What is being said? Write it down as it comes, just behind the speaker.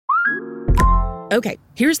Okay,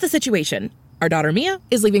 here's the situation. Our daughter Mia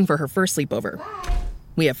is leaving for her first sleepover.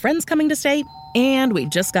 We have friends coming to stay, and we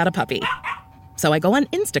just got a puppy. So I go on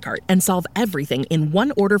Instacart and solve everything in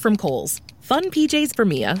one order from Kohl's. Fun PJs for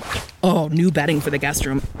Mia. Oh, new bedding for the guest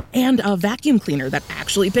room. And a vacuum cleaner that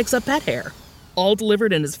actually picks up pet hair. All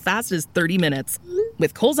delivered in as fast as 30 minutes.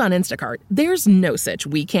 With Kohl's on Instacart, there's no such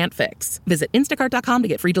we can't fix. Visit instacart.com to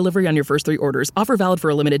get free delivery on your first 3 orders. Offer valid for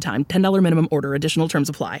a limited time. $10 minimum order. Additional terms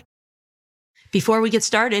apply. Before we get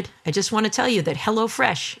started, I just want to tell you that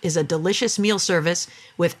HelloFresh is a delicious meal service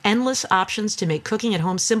with endless options to make cooking at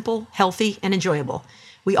home simple, healthy, and enjoyable.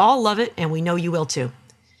 We all love it, and we know you will too.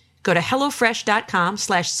 Go to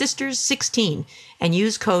HelloFresh.com/sisters16 and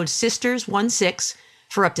use code SISTERS16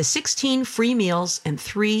 for up to 16 free meals and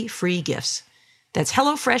 3 free gifts. That's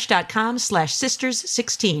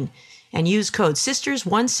HelloFresh.com/sisters16 and use code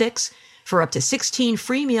SISTERS16 for up to 16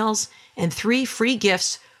 free meals and 3 free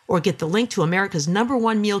gifts, or get the link to America's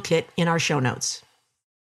 #1 meal kit in our show notes.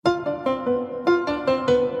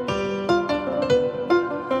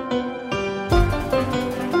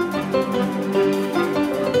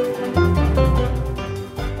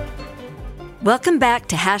 Welcome back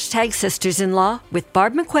to #Sisters-in-Law with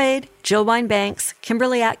Barb McQuaid, Jill Wine-Banks,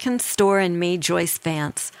 Kimberly Atkins Storr, and me, Joyce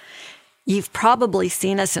Vance. You've probably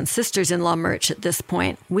seen us in Sisters-in-Law merch at this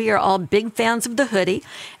point. We are all big fans of the hoodie,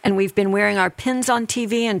 and we've been wearing our pins on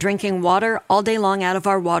TV and drinking water all day long out of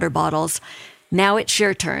our water bottles. Now it's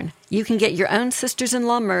your turn. You can get your own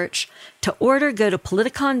Sisters-in-Law merch. To order, go to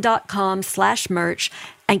politicon.com/merch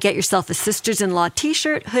and get yourself a Sisters-in-Law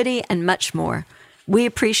t-shirt, hoodie, and much more. We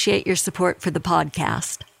appreciate your support for the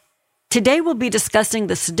podcast. Today we'll be discussing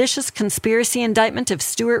the seditious conspiracy indictment of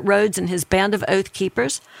Stewart Rhodes and his band of Oath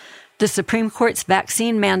Keepers, the Supreme Court's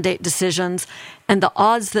vaccine mandate decisions, and the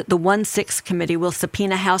odds that the 1-6 committee will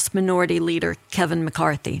subpoena House Minority Leader Kevin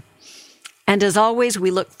McCarthy. And as always, we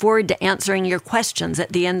look forward to answering your questions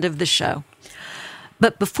at the end of the show.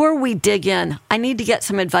 But before we dig in, I need to get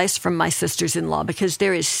some advice from my sisters-in-law because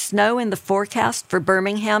there is snow in the forecast for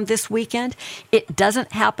Birmingham this weekend. It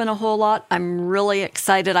doesn't happen a whole lot. I'm really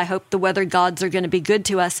excited. I hope the weather gods are going to be good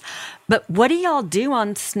to us. But what do y'all do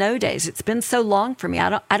on snow days? It's been so long for me.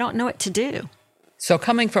 I don't know what to do. So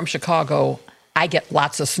coming from Chicago, I get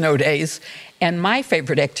lots of snow days. And my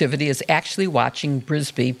favorite activity is actually watching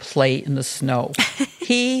Brisby play in the snow.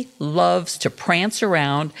 He loves to prance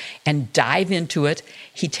around and dive into it.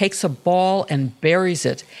 He takes a ball and buries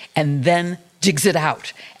it and then digs it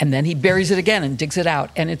out. And then he buries it again and digs it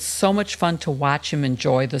out. And it's so much fun to watch him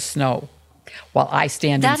enjoy the snow while I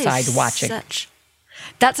stand inside watching.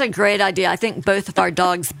 That's a great idea. I think both of our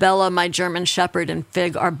dogs, Bella, my German Shepherd, and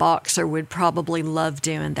Fig, our boxer, would probably love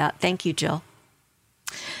doing that. Thank you, Jill.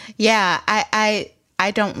 Yeah, I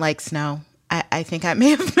don't like snow. I think I may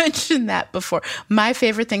have mentioned that before. My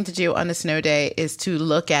favorite thing to do on a snow day is to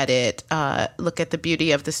look at it, look at the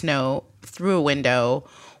beauty of the snow through a window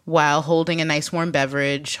while holding a nice warm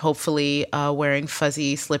beverage, hopefully wearing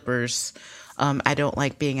fuzzy slippers. I don't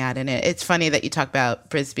like being out in it. It's funny that you talk about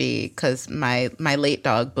Brisby because my late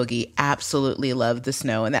dog, Boogie, absolutely loved the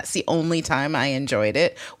snow. And that's the only time I enjoyed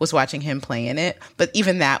it was watching him play in it. But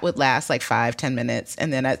even that would last like 5-10 minutes.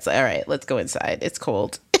 And then it's all right, let's go inside. It's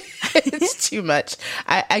cold. It's too much.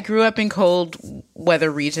 I grew up in cold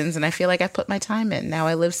weather regions and I feel like I put my time in. Now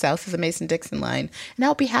I live south of the Mason-Dixon line and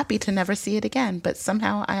I'll be happy to never see it again. But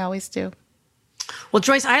somehow I always do. Well,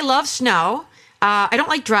 Joyce, I love snow. I don't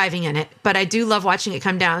like driving in it, but I do love watching it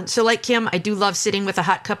come down. So like Kim, I do love sitting with a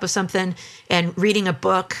hot cup of something and reading a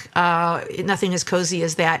book. Nothing as cozy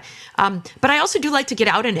as that. But I also do like to get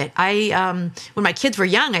out in it. When my kids were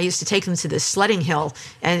young, I used to take them to this sledding hill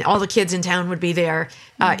and all the kids in town would be there.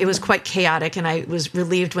 It was quite chaotic and I was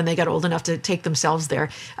relieved when they got old enough to take themselves there.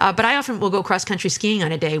 But I often will go cross-country skiing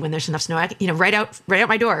on a day when there's enough snow, right out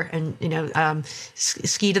my door and,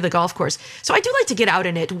 ski to the golf course. So I do like to get out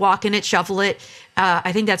in it, walk in it, shovel it.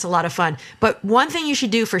 I think that's a lot of fun. But one thing you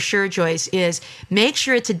should do for sure, Joyce, is make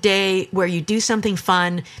sure it's a day where you do something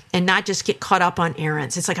fun and not just get caught up on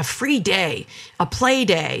errands. It's like a free day, a play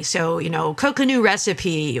day. So, cook a new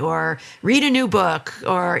recipe or read a new book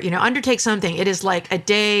or, undertake something. It is like a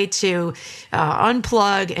day to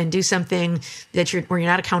unplug and do something where you're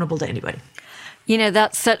not accountable to anybody.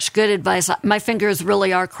 That's such good advice. My fingers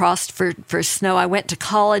really are crossed for snow. I went to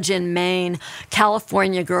college in Maine,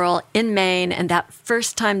 California girl in Maine, and that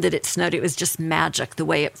first time that it snowed, it was just magic, the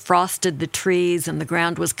way it frosted the trees and the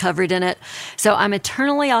ground was covered in it. So I'm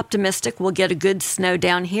eternally optimistic we'll get a good snow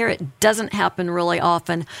down here. It doesn't happen really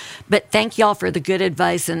often, but thank y'all for the good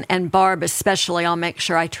advice. And Barb especially, I'll make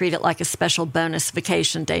sure I treat it like a special bonus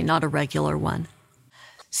vacation day, not a regular one.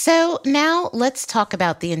 So now let's talk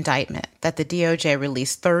about the indictment that the DOJ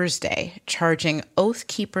released Thursday, charging Oath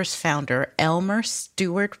Keepers founder Elmer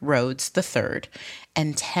Stewart Rhodes III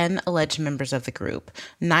and 10 alleged members of the group,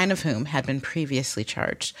 9 of whom had been previously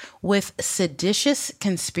charged, with seditious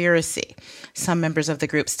conspiracy. Some members of the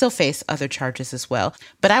group still face other charges as well.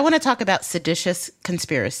 But I want to talk about seditious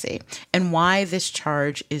conspiracy and why this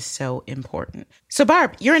charge is so important. So,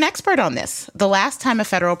 Barb, you're an expert on this. The last time a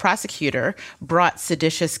federal prosecutor brought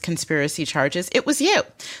seditious conspiracy charges, it was you.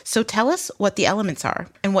 So tell us what the elements are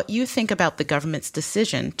and what you think about the government's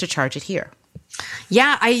decision to charge it here.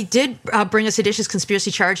 Yeah, I did bring a seditious conspiracy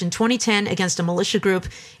charge in 2010 against a militia group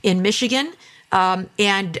in Michigan,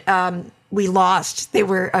 and we lost. They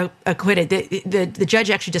were acquitted. The judge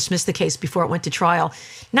actually dismissed the case before it went to trial,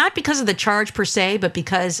 not because of the charge per se, but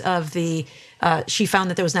because of she found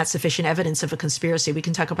that there was not sufficient evidence of a conspiracy. We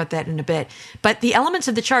can talk about that in a bit. But the elements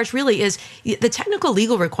of the charge really is the technical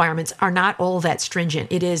legal requirements are not all that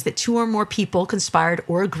stringent. It is that 2 or more people conspired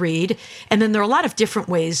or agreed. And then there are a lot of different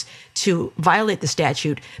ways to violate the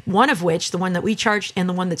statute, one of which, the one that we charged and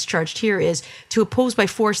the one that's charged here, is to oppose by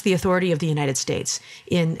force the authority of the United States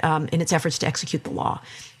in its efforts to execute the law.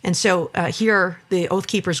 And so here, the Oath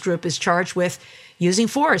Keepers group is charged with using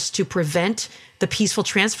force to prevent the peaceful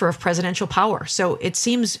transfer of presidential power. So it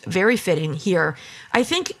seems very fitting here. I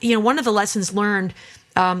think, one of the lessons learned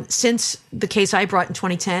since the case I brought in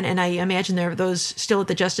 2010, and I imagine there are those still at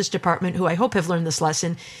the Justice Department who I hope have learned this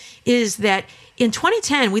lesson, is that in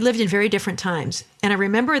 2010, we lived in very different times. And I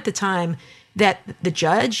remember at the time that the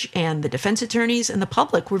judge and the defense attorneys and the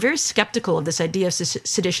public were very skeptical of this idea of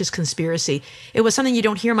seditious conspiracy. It was something you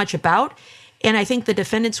don't hear much about. And I think the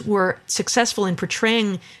defendants were successful in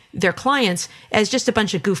portraying their clients as just a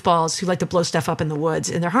bunch of goofballs who like to blow stuff up in the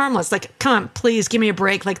woods, and they're harmless. Like, come on, please give me a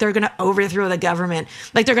break. Like, they're going to overthrow the government.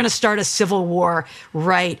 Like, they're going to start a civil war,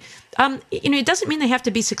 right? It doesn't mean they have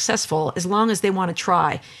to be successful as long as they want to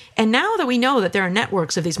try. And now that we know that there are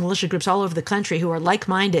networks of these militia groups all over the country who are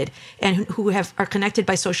like-minded and who are connected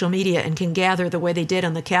by social media and can gather the way they did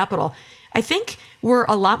on the Capitol, I think we're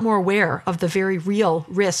a lot more aware of the very real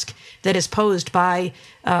risk that is posed by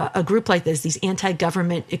a group like this, these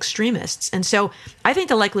anti-government extremists. And so I think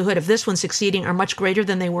the likelihood of this one succeeding are much greater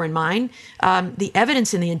than they were in mine. The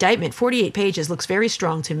evidence in the indictment, 48 pages, looks very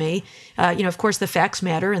strong to me. Of course, the facts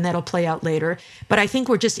matter, and that'll play out later. But I think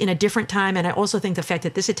we're just in a different time. And I also think the fact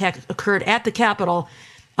that this attack occurred at the Capitol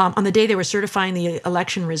on the day they were certifying the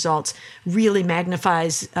election results really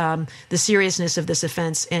magnifies the seriousness of this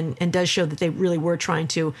offense and does show that they really were trying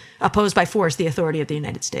to oppose by force the authority of the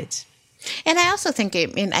United States. And I also think,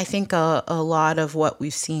 I think a lot of what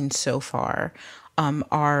we've seen so far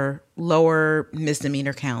are lower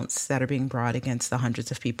misdemeanor counts that are being brought against the hundreds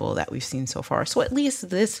of people that we've seen so far. So at least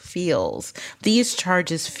these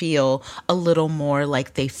charges feel a little more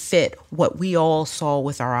like they fit what we all saw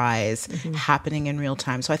with our eyes happening in real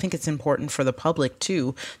time. So I think it's important for the public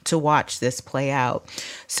too to watch this play out.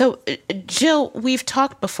 So Jill, we've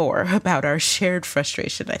talked before about our shared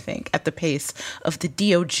frustration, I think, at the pace of the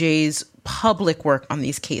DOJ's public work on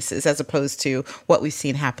these cases as opposed to what we've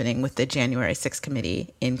seen happening with the January 6th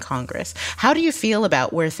committee in Congress. How do you feel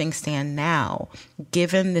about where things stand now,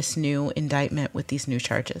 given this new indictment with these new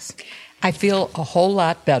charges? I feel a whole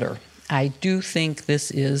lot better. I do think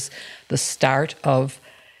this is the start of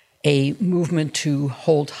a movement to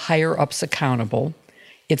hold higher ups accountable.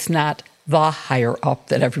 It's not the higher up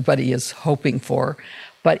that everybody is hoping for,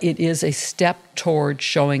 but it is a step toward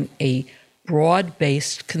showing a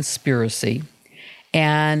broad-based conspiracy.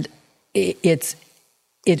 And it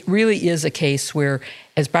really is a case where,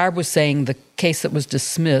 as Barb was saying, the case that was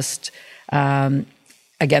dismissed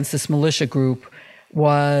against this militia group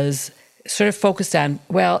was sort of focused on,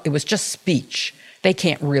 well, it was just speech. They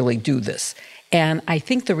can't really do this. And I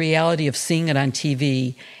think the reality of seeing it on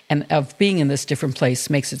TV and of being in this different place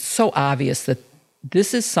makes it so obvious that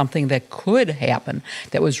this is something that could happen,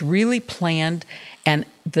 that was really planned. And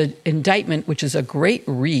the indictment, which is a great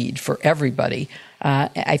read for everybody,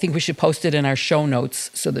 I think we should post it in our show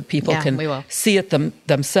notes so that people can see it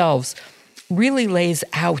themselves, really lays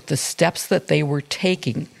out the steps that they were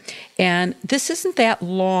taking. And this isn't that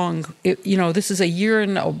long. This is a year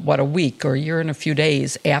and a week or a year and a few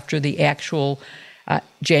days after the actual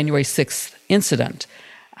January 6th incident.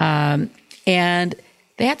 And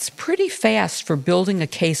that's pretty fast for building a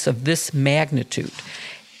case of this magnitude.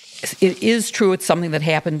 It is true it's something that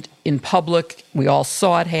happened in public. We all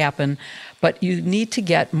saw it happen. But you need to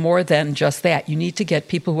get more than just that. You need to get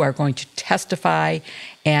people who are going to testify,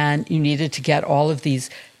 and you needed to get all of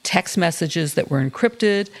these text messages that were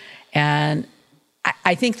encrypted. And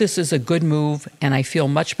I think this is a good move, and I feel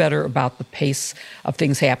much better about the pace of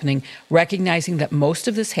things happening, recognizing that most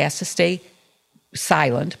of this has to stay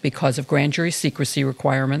silent because of grand jury secrecy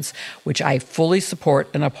requirements, which I fully support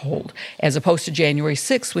and uphold, as opposed to January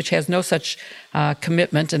 6th, which has no such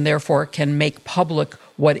commitment and therefore can make public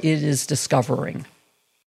what it is discovering.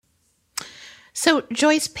 So,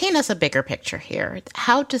 Joyce, paint us a bigger picture here.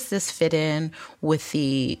 How does this fit in with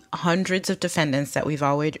the hundreds of defendants that we've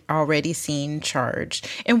already seen charged?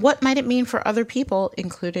 And what might it mean for other people,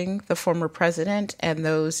 including the former president and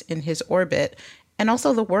those in his orbit, and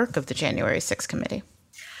also the work of the January 6th committee?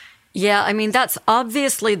 Yeah, I mean, that's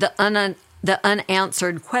obviously the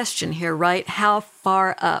unanswered question here, right? How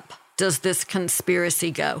far up does this conspiracy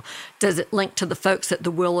go? Does it link to the folks at the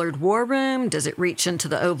Willard War Room? Does it reach into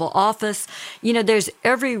the Oval Office? You know, there's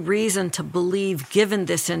every reason to believe, given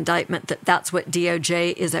this indictment, that that's what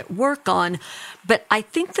DOJ is at work on. But I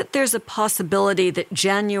think that there's a possibility that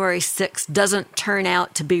January 6th doesn't turn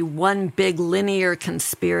out to be one big linear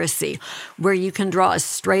conspiracy where you can draw a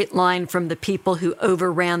straight line from the people who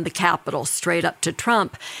overran the Capitol straight up to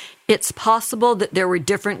Trump. It's possible that there were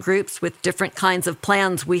different groups with different kinds of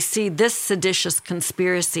plans. We see this seditious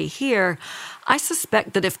conspiracy here. I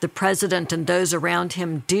suspect that if the president and those around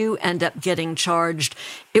him do end up getting charged,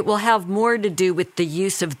 it will have more to do with the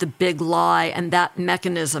use of the big lie and that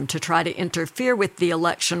mechanism to try to interfere with the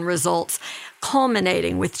election results,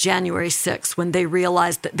 culminating with January 6th when they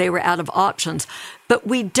realized that they were out of options. But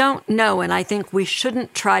we don't know, and I think we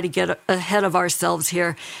shouldn't try to get ahead of ourselves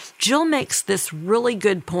here. Jill makes this really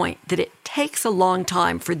good point that it takes a long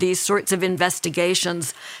time for these sorts of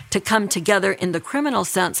investigations to come together in the criminal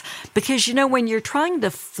sense because, you know, when you're trying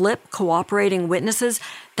to flip cooperating witnesses,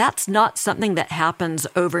 that's not something that happens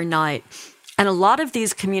overnight. And a lot of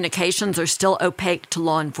these communications are still opaque to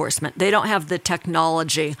law enforcement. They don't have the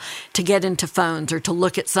technology to get into phones or to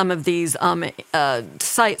look at some of these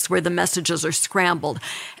sites where the messages are scrambled.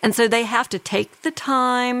 And so they have to take the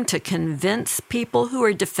time to convince people who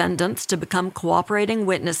are defendants to become cooperating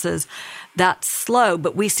witnesses. That's slow,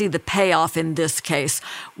 but we see the payoff in this case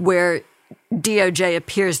where DOJ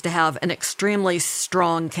appears to have an extremely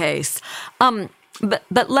strong case.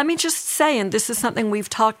 But let me just say, and this is something we've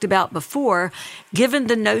talked about before, given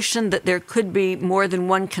the notion that there could be more than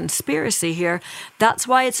one conspiracy here, that's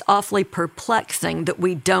why it's awfully perplexing that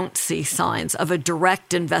we don't see signs of a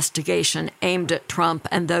direct investigation aimed at Trump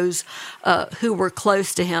and those who were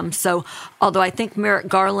close to him. So although I think Merrick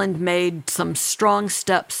Garland made some strong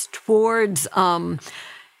steps towards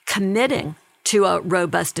committing to a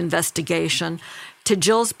robust investigation, to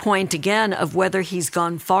Jill's point again of whether he's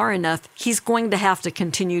gone far enough, he's going to have to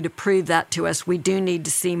continue to prove that to us. We do need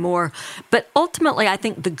to see more. But ultimately, I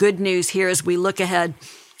think the good news here as we look ahead,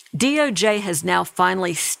 DOJ has now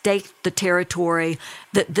finally staked the territory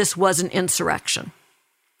that this was an insurrection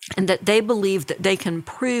and that they believe that they can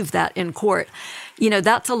prove that in court. You know,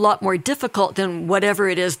 that's a lot more difficult than whatever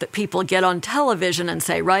it is that people get on television and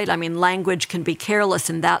say, right? I mean, language can be careless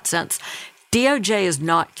in that sense. DOJ is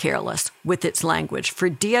not careless with its language. For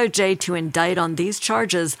DOJ to indict on these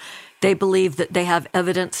charges, they believe that they have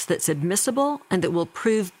evidence that's admissible and that will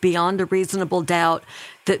prove beyond a reasonable doubt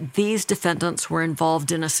that these defendants were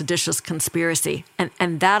involved in a seditious conspiracy.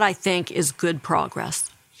 And that, I think, is good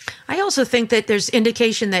progress. I also think that there's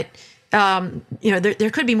indication that, there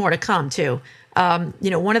could be more to come, too.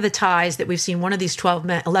 One of the ties that we've seen, one of these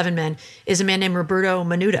 11 men, is a man named Roberto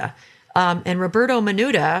Menuda. And Roberto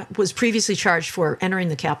Menuda was previously charged for entering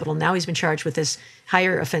the Capitol. Now he's been charged with this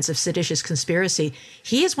higher offense of seditious conspiracy.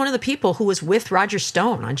 He is one of the people who was with Roger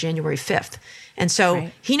Stone on January 5th. And so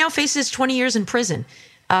He now faces 20 years in prison.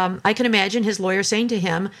 I can imagine his lawyer saying to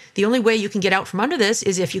him, the only way you can get out from under this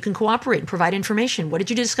is if you can cooperate and provide information. What did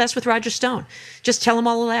you discuss with Roger Stone? Just tell him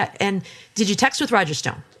all of that. And did you text with Roger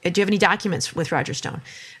Stone? Do you have any documents with Roger Stone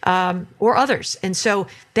or others? And so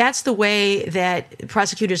that's the way that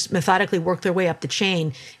prosecutors methodically work their way up the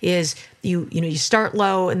chain is you start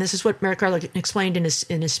low. And this is what Merrick Garland explained in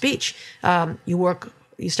his speech.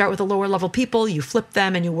 You start with the lower level people, you flip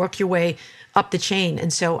them, and you work your way up the chain.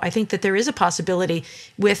 And so I think that there is a possibility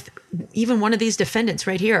with even one of these defendants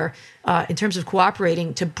right here in terms of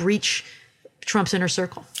cooperating to breach Trump's inner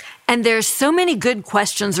circle. And there's so many good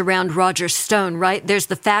questions around Roger Stone, right? There's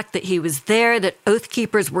the fact that he was there, that Oath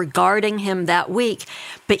Keepers were guarding him that week,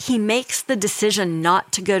 but he makes the decision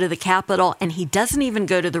not to go to the Capitol, and he doesn't even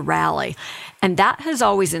go to the rally. And that has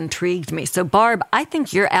always intrigued me. So, Barb, I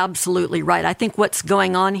think you're absolutely right. I think what's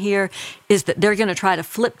going on here is that they're going to try to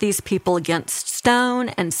flip these people against Stone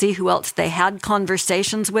and see who else they had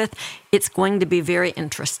conversations with. It's going to be very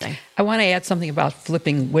interesting. I want to add something about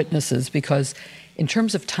flipping witnesses because in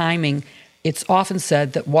terms of timing, it's often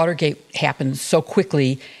said that Watergate happened so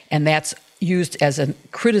quickly, and that's used as a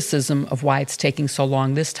criticism of why it's taking so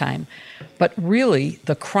long this time. But really,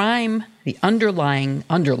 the crime, the underlying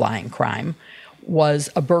crime, was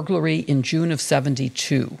a burglary in June of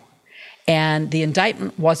 72. And the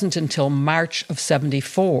indictment wasn't until March of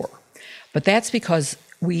 74. But that's because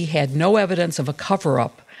we had no evidence of a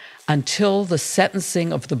cover-up until the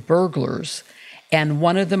sentencing of the burglars, and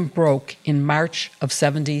one of them broke in March of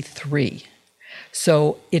 73.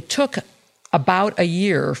 So it took about a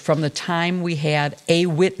year from the time we had a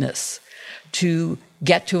witness to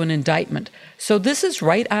get to an indictment. So this is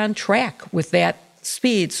right on track with that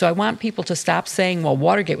speed. So I want people to stop saying, well,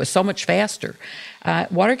 Watergate was so much faster.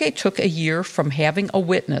 Watergate took a year from having a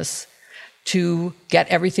witness to get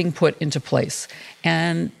everything put into place.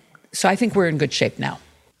 And so I think we're in good shape now.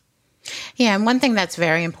 Yeah, and one thing that's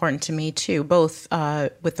very important to me, too, both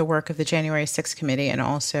with the work of the January 6th Committee and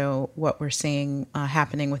also what we're seeing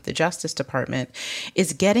happening with the Justice Department,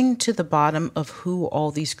 is getting to the bottom of who all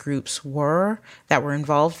these groups were that were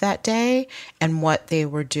involved that day and what they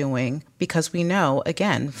were doing. Because we know,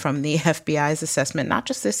 again, from the FBI's assessment, not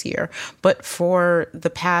just this year, but for the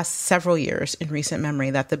past several years in recent memory,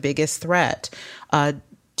 that the biggest threat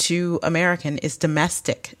to American is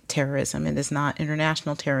domestic terrorism. It is not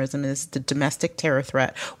international terrorism. It is the domestic terror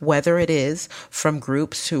threat, whether it is from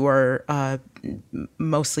groups who are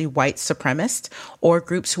mostly white supremacist or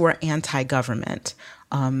groups who are anti-government.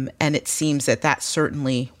 And it seems that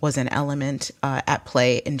certainly was an element at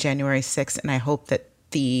play in January 6th. And I hope that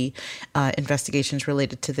the investigations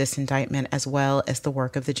related to this indictment, as well as the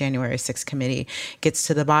work of the January 6th Committee, gets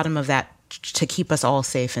to the bottom of that to keep us all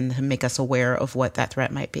safe and to make us aware of what that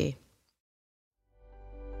threat might be.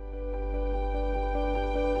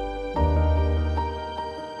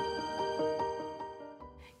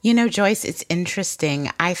 You know, Joyce, it's interesting.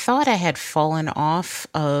 I thought I had fallen off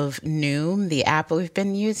of Noom, the app we've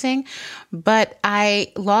been using, but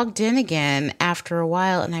I logged in again after a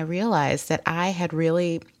while and I realized that I had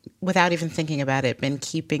really, without even thinking about it, been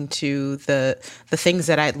keeping to the things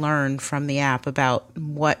that I'd learned from the app about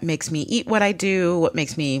what makes me eat what I do, what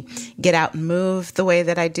makes me get out and move the way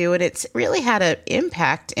that I do. And it's really had an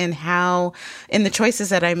impact in the choices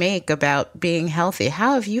that I make about being healthy.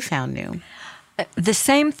 How have you found Noom? The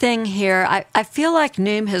same thing here. I feel like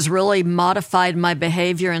Noom has really modified my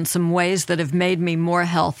behavior in some ways that have made me more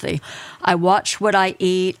healthy. I watch what I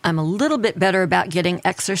eat. I'm a little bit better about getting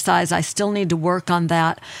exercise. I still need to work on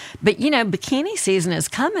that. But, bikini season is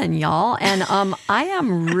coming, y'all. And I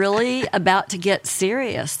am really about to get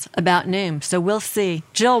serious about Noom. So we'll see.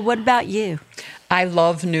 Jill, what about you? I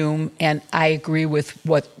love Noom, and I agree with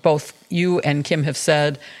what both you and Kim have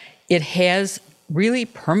said. It has really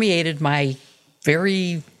permeated my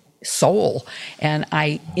very soul. And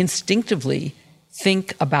I instinctively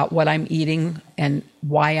think about what I'm eating and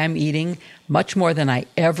why I'm eating much more than I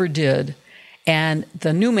ever did. And the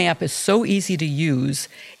Noom app is so easy to use.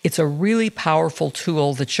 It's a really powerful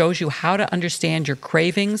tool that shows you how to understand your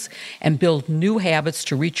cravings and build new habits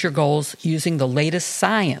to reach your goals using the latest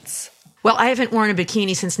science. Well, I haven't worn a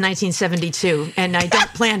bikini since 1972, and I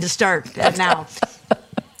don't plan to start now.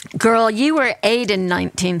 Girl, you were 8 in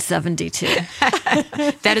 1972.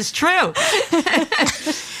 That is true.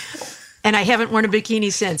 And I haven't worn a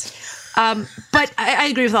bikini since. But I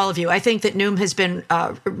agree with all of you. I think that Noom has been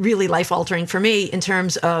really life-altering for me in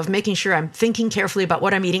terms of making sure I'm thinking carefully about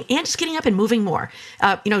what I'm eating and just getting up and moving more.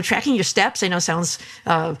 Tracking your steps, I know sounds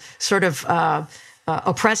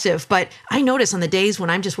oppressive, but I notice on the days when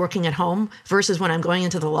I'm just working at home versus when I'm going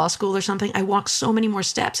into the law school or something, I walk so many more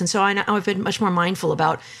steps. And so I've been much more mindful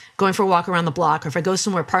about going for a walk around the block, or if I go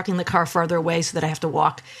somewhere, parking the car farther away so that I have to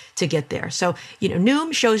walk to get there. So,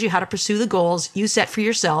 Noom shows you how to pursue the goals you set for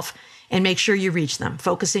yourself and make sure you reach them,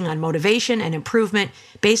 focusing on motivation and improvement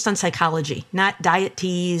based on psychology, not diet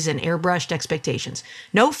teas and airbrushed expectations.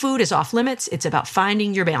 No food is off limits. It's about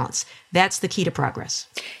finding your balance. That's the key to progress.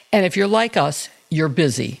 And if you're like us, you're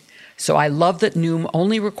busy. So I love that Noom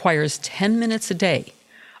only requires 10 minutes a day.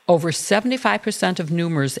 Over 75% of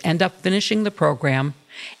Noomers end up finishing the program,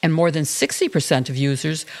 and more than 60% of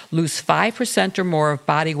users lose 5% or more of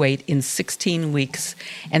body weight in 16 weeks,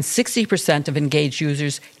 and 60% of engaged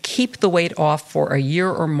users keep the weight off for a year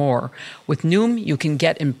or more. With Noom, you can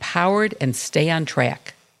get empowered and stay on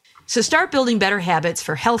track. So start building better habits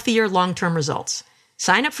for healthier long-term results.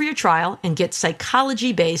 Sign up for your trial and get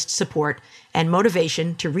psychology-based support and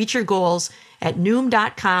motivation to reach your goals at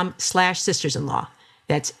Noom.com/sistersinlaw.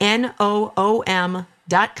 That's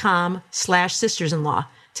NOOM.com/sistersinlaw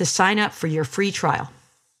to sign up for your free trial.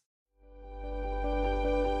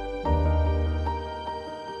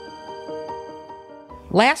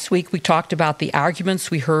 Last week, we talked about the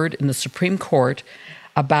arguments we heard in the Supreme Court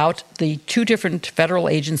about the two different federal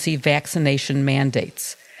agency vaccination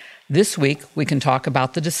mandates. This week, we can talk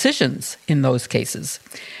about the decisions in those cases.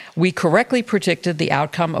 We correctly predicted the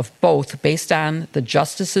outcome of both based on the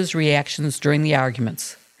justices' reactions during the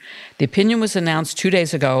arguments. The opinion was announced 2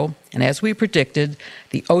 days ago, and as we predicted,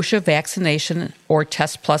 the OSHA vaccination or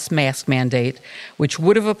test plus mask mandate, which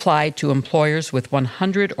would have applied to employers with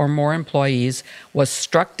 100 or more employees, was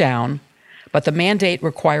struck down, but the mandate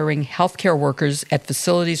requiring healthcare workers at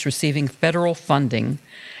facilities receiving federal funding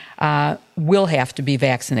will have to be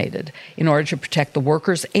vaccinated in order to protect the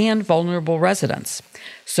workers and vulnerable residents.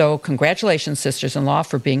 So congratulations, sisters-in-law,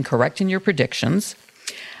 for being correct in your predictions.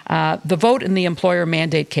 The vote in the employer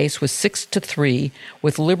mandate case was 6-3,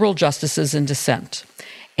 with liberal justices in dissent.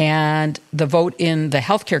 And the vote in the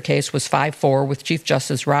healthcare case was 5-4, with Chief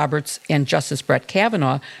Justice Roberts and Justice Brett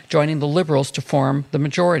Kavanaugh joining the liberals to form the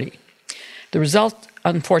majority. The result,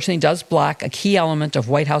 unfortunately, does block a key element of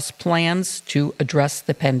White House plans to address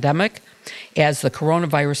the pandemic, as the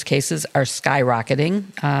coronavirus cases are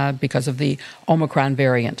skyrocketing because of the Omicron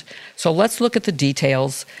variant. So let's look at the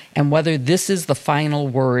details and whether this is the final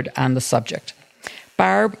word on the subject.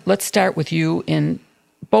 Barb, let's start with you. In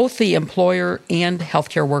both the employer and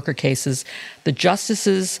healthcare worker cases, the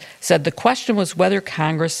justices said the question was whether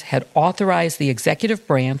Congress had authorized the executive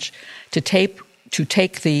branch to take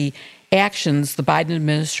the actions the Biden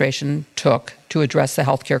administration took to address the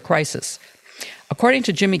healthcare crisis. According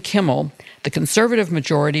to Jimmy Kimmel, the conservative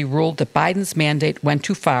majority ruled that Biden's mandate went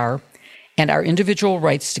too far and our individual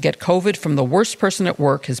rights to get COVID from the worst person at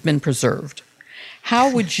work has been preserved.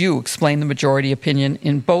 How would you explain the majority opinion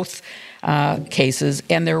in both cases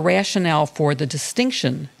and their rationale for the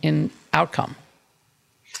distinction in outcome?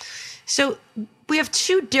 So we have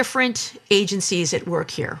two different agencies at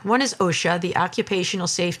work here. One is OSHA, the Occupational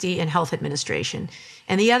Safety and Health Administration,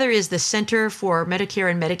 and the other is the Center for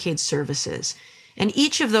Medicare and Medicaid Services. And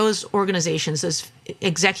each of those organizations, those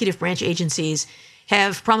executive branch agencies,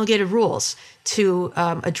 have promulgated rules to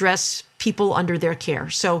address people under their care.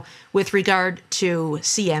 So with regard to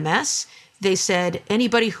CMS, they said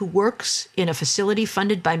anybody who works in a facility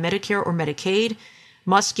funded by Medicare or Medicaid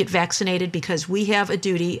must get vaccinated because we have a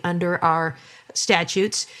duty under our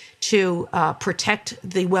statutes to protect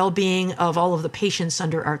the well-being of all of the patients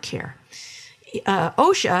under our care.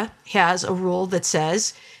 OSHA has a rule that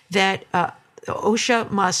says that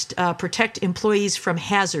OSHA must protect employees from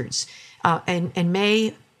hazards and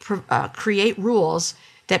may create rules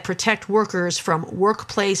that protect workers from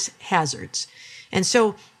workplace hazards. And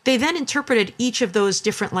so they then interpreted each of those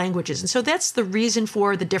different languages. And so that's the reason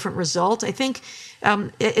for the different result. I think,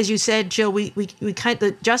 as you said, Jill,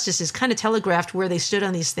 the justices kind of telegraphed where they stood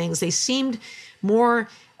on these things. They seemed more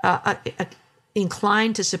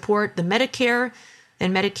inclined to support the Medicare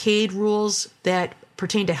and Medicaid rules that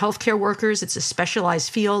pertain to healthcare workers. It's a specialized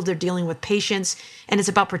field. They're dealing with patients, and it's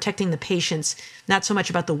about protecting the patients, not so much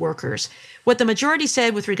about the workers. What the majority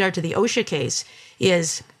said with regard to the OSHA case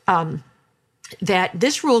is that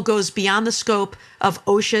this rule goes beyond the scope of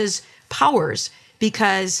OSHA's powers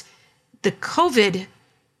because the COVID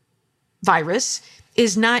virus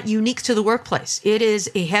is not unique to the workplace. It is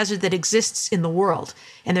a hazard that exists in the world,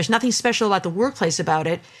 and there's nothing special about the workplace about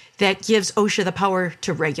it that gives OSHA the power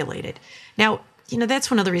to regulate it. Now,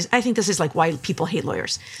 that's one of the reasons. I think this is like why people hate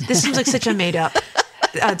lawyers. This seems like such a made-up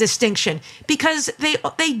distinction because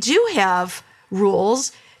they do have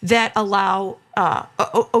rules that allow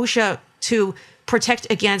OSHA to protect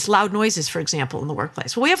against loud noises, for example, in the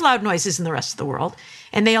workplace. Well, we have loud noises in the rest of the world,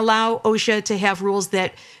 and they allow OSHA to have rules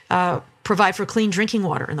that provide for clean drinking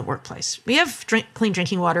water in the workplace. We have clean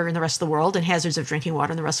drinking water in the rest of the world and hazards of drinking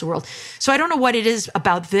water in the rest of the world. So I don't know what it is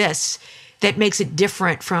about this that makes it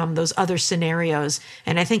different from those other scenarios.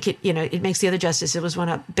 And I think it makes the other justices want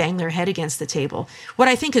to bang their head against the table. What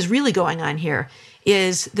I think is really going on here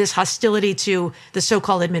is this hostility to the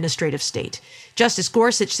so-called administrative state. Justice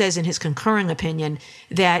Gorsuch says in his concurring opinion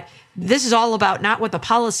that this is all about not what the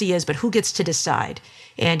policy is, but who gets to decide.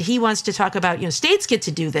 And he wants to talk about, states get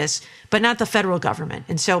to do this, but not the federal government.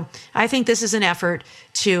 And so I think this is an effort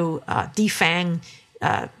to defang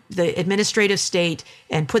the administrative state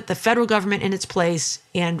and put the federal government in its place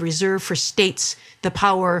and reserve for states the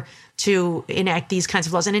power to enact these kinds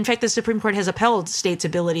of laws. And in fact, the Supreme Court has upheld states'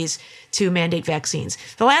 abilities to mandate vaccines.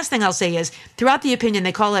 The last thing I'll say is, throughout the opinion,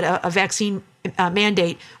 they call it a vaccine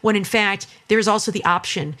mandate, when in fact, there's also the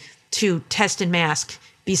option to test and mask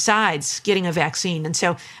besides getting a vaccine. And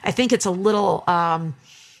so I think it's a little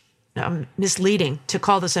misleading to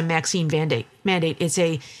call this a vaccine mandate. It's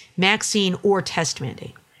a vaccine or test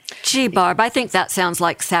mandate. Gee, Barb, I think that sounds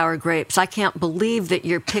like sour grapes. I can't believe that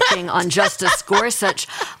you're picking on Justice Gorsuch.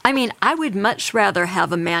 I mean, I would much rather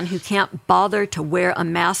have a man who can't bother to wear a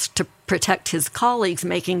mask to protect his colleagues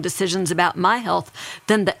making decisions about my health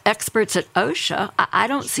than the experts at OSHA. I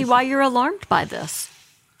don't see why you're alarmed by this.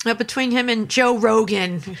 Between him and Joe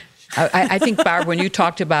Rogan. I think, Barb, when you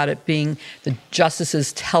talked about it being the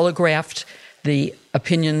justices telegraphed the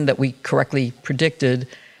opinion that we correctly predicted,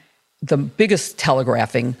 the biggest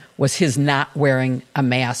telegraphing was his not wearing a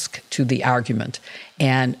mask to the argument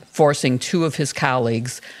and forcing two of his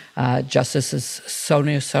colleagues, Justices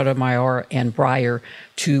Sotomayor and Breyer,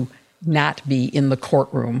 to not be in the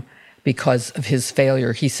courtroom because of his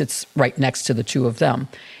failure. He sits right next to the two of them.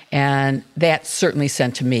 And that certainly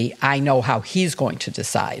sent to me, I know how he's going to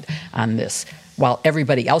decide on this, while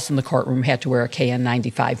everybody else in the courtroom had to wear a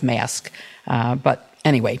KN95 mask. But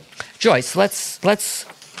anyway, Joyce, let's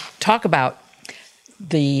talk about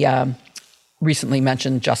the recently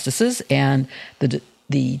mentioned justices and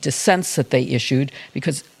the dissents that they issued.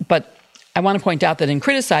 But I want to point out that in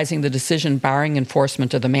criticizing the decision barring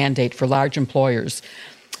enforcement of the mandate for large employers,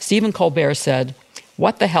 Stephen Colbert said,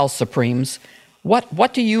 "What the hell, Supremes?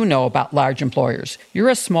 What do you know about large employers? You're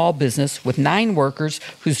a small business with 9 workers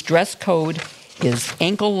whose dress code is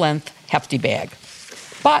ankle-length hefty bag."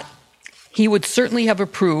 But he would certainly have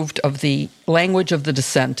approved of the language of the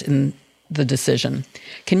dissent in the decision.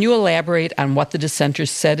 Can you elaborate on what the dissenters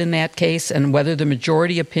said in that case and whether the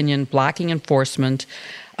majority opinion blocking enforcement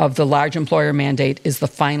of the large employer mandate is the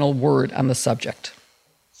final word on the subject?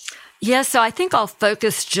 Yeah, so I think I'll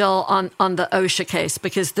focus, Jill, on the OSHA case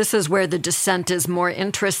because this is where the dissent is more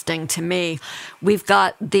interesting to me. We've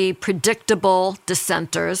got the predictable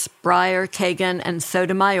dissenters, Breyer, Kagan, and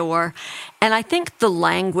Sotomayor, and I think the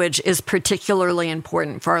language is particularly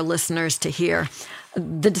important for our listeners to hear.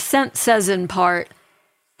 The dissent says in part,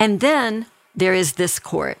 "And then there is this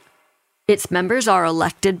court. Its members are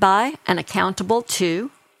elected by and accountable to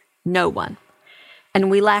no one. And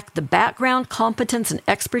we lack the background, competence, and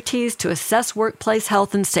expertise to assess workplace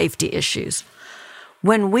health and safety issues.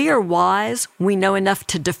 When we are wise, we know enough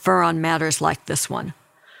to defer on matters like this one.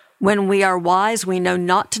 When we are wise, we know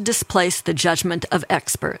not to displace the judgment of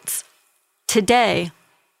experts. Today,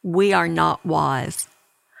 we are not wise."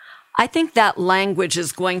 I think that language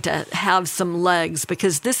is going to have some legs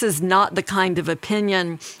because this is not the kind of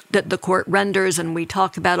opinion that the court renders and we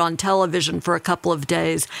talk about on television for a couple of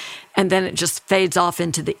days and then it just fades off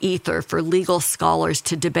into the ether for legal scholars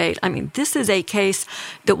to debate. I mean, this is a case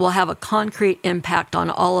that will have a concrete impact on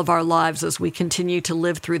all of our lives as we continue to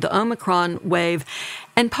live through the Omicron wave.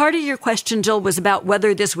 And part of your question, Jill, was about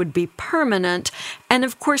whether this would be permanent. And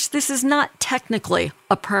of course, this is not technically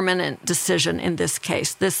a permanent decision in this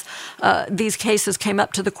case. These cases came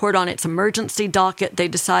up to the court on its emergency docket. They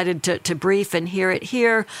decided to brief and hear it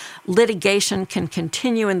here. Litigation can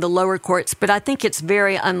continue in the lower courts, but I think it's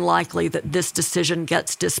very unlikely that this decision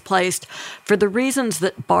gets displaced for the reasons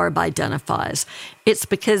that Barb identifies. It's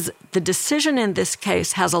because the decision in this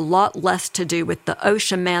case has a lot less to do with the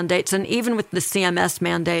OSHA mandates and even with the CMS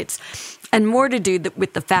mandates, and more to do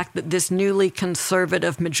with the fact that this newly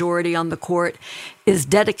conservative majority on the court is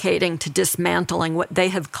dedicating to dismantling what they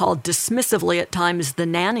have called dismissively at times the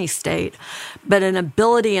nanny state, but an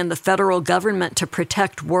ability in the federal government to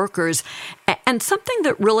protect workers. And something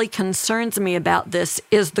that really concerns me about this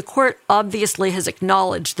is the court obviously has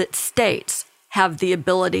acknowledged that states have the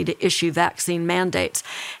ability to issue vaccine mandates.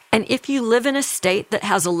 And if you live in a state that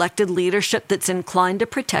has elected leadership that's inclined to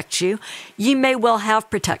protect you, you may well have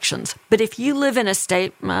protections. But if you live in a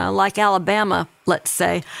state like Alabama, let's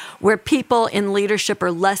say, where people in leadership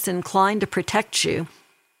are less inclined to protect you,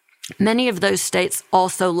 many of those states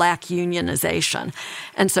also lack unionization.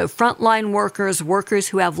 And so frontline workers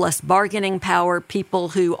who have less bargaining power, people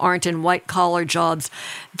who aren't in white-collar jobs,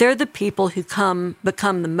 they're the people who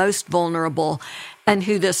become the most vulnerable and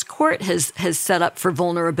who this court has set up for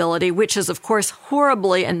vulnerability, which is, of course,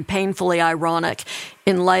 horribly and painfully ironic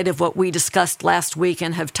in light of what we discussed last week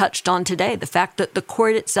and have touched on today, the fact that the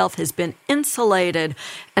court itself has been insulated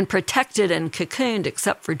and protected and cocooned,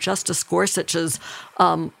 except for Justice Gorsuch's,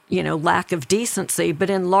 lack of decency. But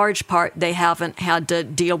in large part, they haven't had to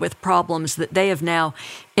deal with problems that they have now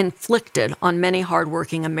inflicted on many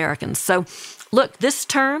hardworking Americans. So, look, this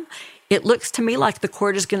term, it looks to me like the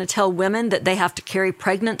court is going to tell women that they have to carry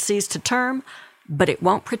pregnancies to term, but it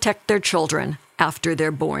won't protect their children after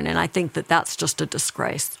they're born. And I think that that's just a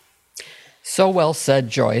disgrace. So well said,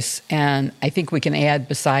 Joyce. And I think we can add,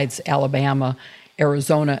 besides Alabama,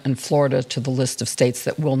 Arizona, and Florida to the list of states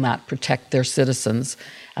that will not protect their citizens.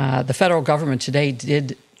 The federal government today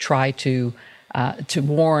did try to to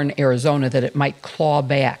warn Arizona that it might claw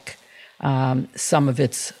back some of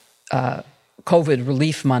its COVID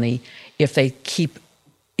relief money if they keep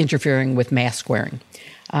interfering with mask wearing.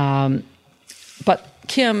 But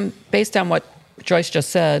Kim, based on what Joyce just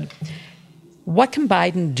said, what can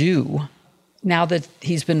Biden do now that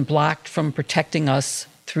he's been blocked from protecting us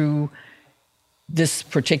through this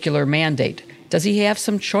particular mandate? Does he have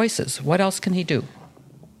some choices? What else can he do?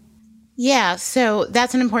 Yeah, so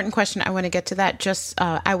that's an important question. I want to get to that.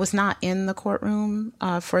 I was not in the courtroom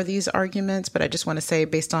for these arguments, but I just want to say,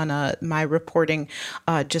 based on my reporting,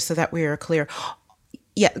 just so that we are clear,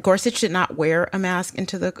 yeah, Gorsuch did not wear a mask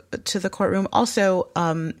into the courtroom. Also,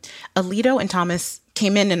 Alito and Thomas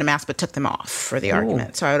came in a mask but took them off for the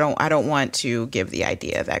argument. So I don't want to give the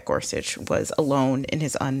idea that Gorsuch was alone in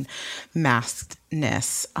his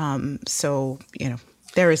unmaskedness. So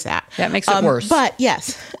there is that. That makes it worse. But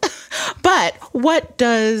yes. But what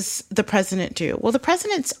does the president do? Well, the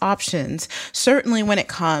president's options, certainly when it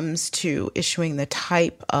comes to issuing the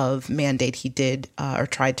type of mandate he did or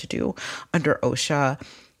tried to do under OSHA,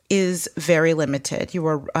 is very limited.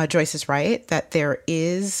 Joyce is right that there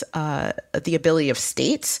is the ability of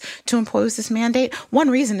states to impose this mandate. One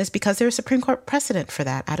reason is because there's a Supreme Court precedent for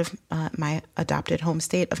that out of my adopted home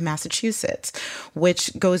state of Massachusetts,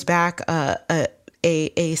 which goes back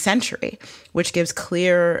a century, which gives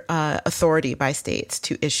clear authority by states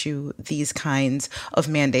to issue these kinds of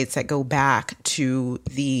mandates that go back to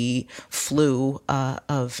the flu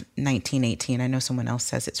of 1918. I know someone else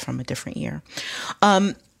says it's from a different year.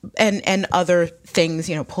 And other things,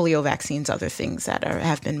 polio vaccines, other things that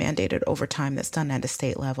have been mandated over time that's done at a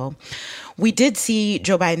state level. We did see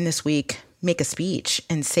Joe Biden this week make a speech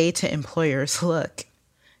and say to employers, look,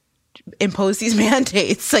 impose these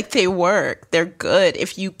mandates, like they work. They're good.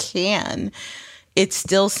 If you can, it's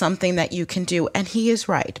still something that you can do. And he is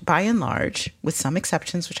right. By and large, with some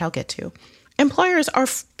exceptions, which I'll get to, employers are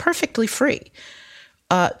perfectly free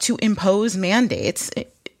to impose mandates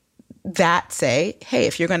that say, hey,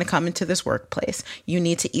 if you're going to come into this workplace, you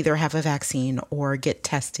need to either have a vaccine or get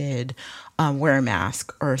tested, wear a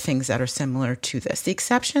mask, or things that are similar to this. The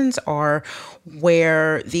exceptions are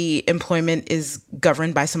where the employment is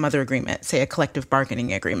governed by some other agreement, say a collective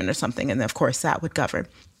bargaining agreement or something, and of course that would govern.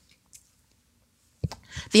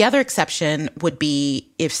 The other exception would be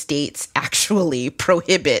if states actually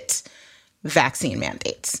prohibit vaccine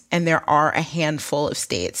mandates. And there are a handful of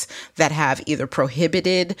states that have either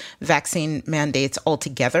prohibited vaccine mandates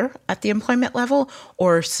altogether at the employment level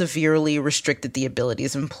or severely restricted the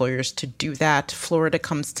abilities of employers to do that. Florida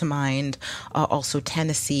comes to mind, also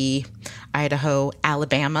Tennessee, Idaho,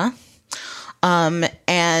 Alabama.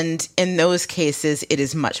 And in those cases, it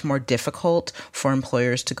is much more difficult for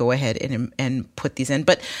employers to go ahead and put these in.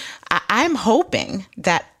 But I'm hoping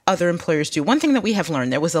that other employers do. One thing that we have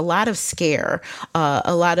learned, there was a lot of scare,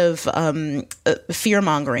 a lot of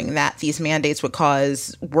fear-mongering that these mandates would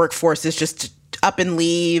cause workforces just to up and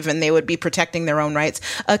leave and they would be protecting their own rights.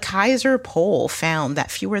 A Kaiser poll found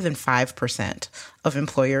that fewer than 5% of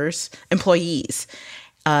employees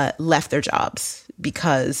left their jobs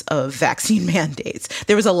because of vaccine mandates.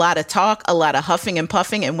 There was a lot of talk, a lot of huffing and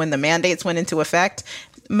puffing, and when the mandates went into effect,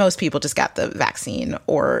 most people just got the vaccine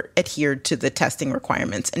or adhered to the testing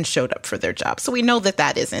requirements and showed up for their job. So we know that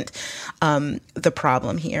that isn't the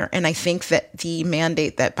problem here. And I think that the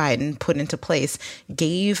mandate that Biden put into place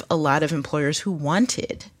gave a lot of employers who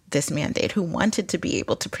wanted this mandate, who wanted to be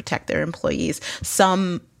able to protect their employees,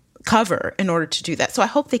 some cover in order to do that. So I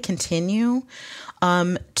hope they continue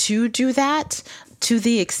to do that to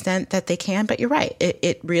the extent that they can. But you're right.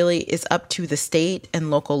 It really is up to the state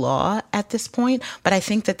and local law at this point. But I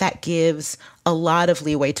think that that gives a lot of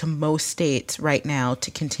leeway to most states right now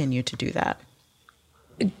to continue to do that.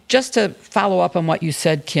 Just to follow up on what you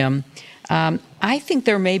said, Kim, I think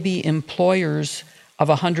there may be employers of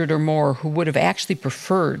 100 or more who would have actually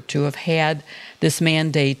preferred to have had this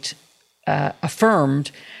mandate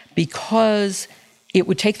affirmed because it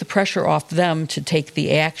would take the pressure off them to take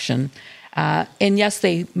the action. And yes,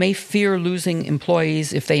 they may fear losing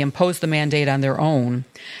employees if they impose the mandate on their own.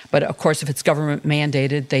 But of course, if it's government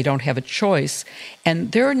mandated, they don't have a choice.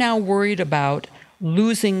 And they're now worried about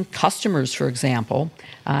losing customers, for example.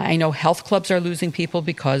 I know health clubs are losing people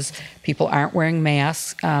because people aren't wearing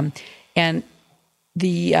masks. And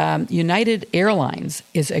the United Airlines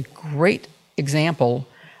is a great example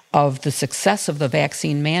of the success of the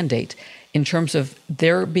vaccine mandate in terms of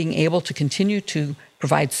their being able to continue to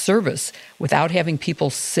provide service without having people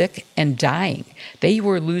sick and dying. They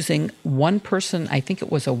were losing one person, I think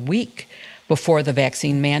it was a week before the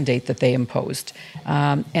vaccine mandate that they imposed.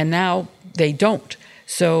 And now they don't.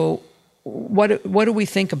 So what do we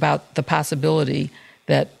think about the possibility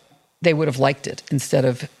that they would have liked it instead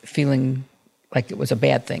of feeling like it was a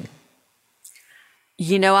bad thing?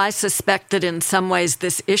 You know, I suspect that in some ways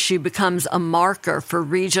this issue becomes a marker for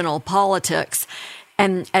regional politics.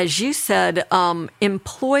 And as you said,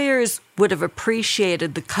 employers would have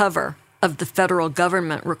appreciated the cover of the federal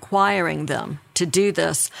government requiring them to do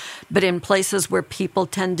this. But in places where people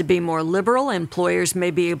tend to be more liberal, employers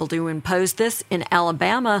may be able to impose this. In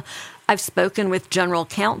Alabama, I've spoken with general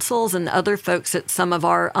counsels and other folks at some of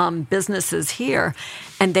our businesses here,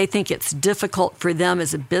 and they think it's difficult for them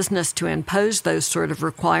as a business to impose those sort of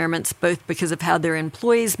requirements, both because of how their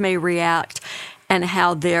employees may react and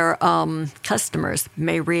how their customers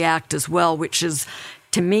may react as well, which is,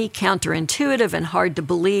 to me, counterintuitive and hard to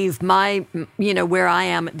believe. Where I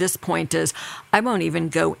am at this point is I won't even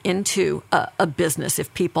go into a business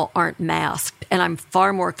if people aren't masked. And I'm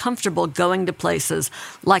far more comfortable going to places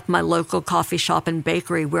like my local coffee shop and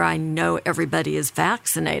bakery where I know everybody is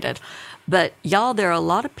vaccinated. But y'all, there are a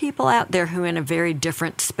lot of people out there who are in a very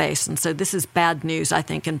different space. And so this is bad news, I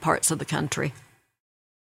think, in parts of the country.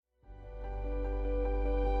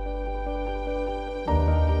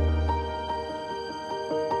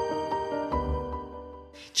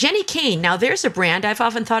 Jenni Kayne. Now, there's a brand. I've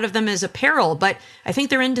often thought of them as apparel, but I think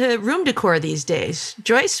they're into room decor these days.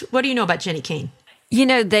 Joyce, what do you know about Jenni Kayne? You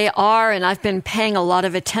know, they are, and I've been paying a lot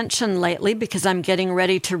of attention lately because I'm getting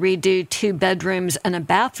ready to redo 2 bedrooms and a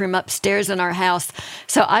bathroom upstairs in our house.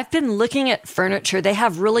 So I've been looking at furniture. They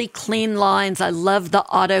have really clean lines. I love the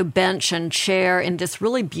auto bench and chair in this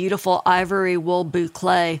really beautiful ivory wool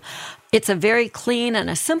boucle. It's a very clean and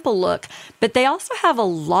a simple look, but they also have a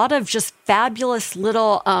lot of just fabulous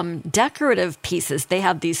little decorative pieces. They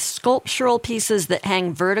have these sculptural pieces that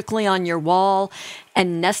hang vertically on your wall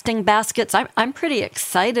and nesting baskets. I'm pretty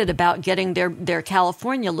excited about getting their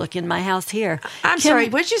California look in my house here. I'm sorry,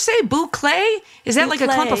 what did you say? Boucle? Is that like a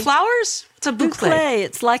clump of flowers? It's a boucle. Boucle.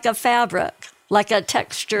 It's like a fabric, like a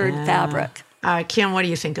textured fabric. Kim, what do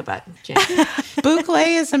you think about Jenni?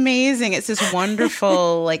 Boucle is amazing. It's this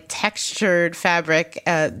wonderful, like textured fabric,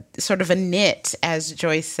 sort of a knit, as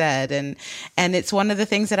Joyce said, and it's one of the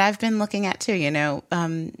things that I've been looking at too. You know,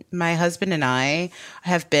 my husband and I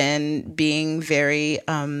have been being very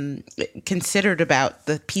considered about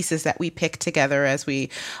the pieces that we pick together as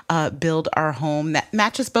we build our home that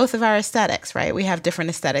matches both of our aesthetics. Right? We have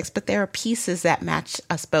different aesthetics, but there are pieces that match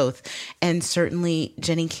us both, and certainly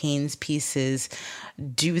Jenni Kayne's pieces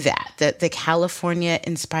do that. The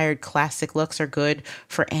California-inspired classic looks are good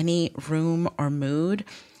for any room or mood.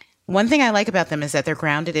 One thing I like about them is that they're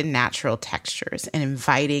grounded in natural textures and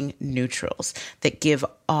inviting neutrals that give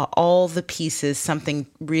all the pieces something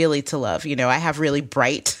really to love. You know, I have really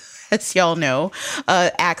bright, as y'all know,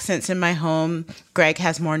 accents in my home. Greg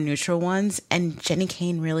has more neutral ones, and Jenni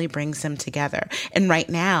Kayne really brings them together. And right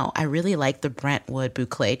now, I really like the Brentwood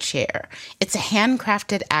Boucle chair. It's a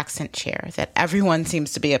handcrafted accent chair that everyone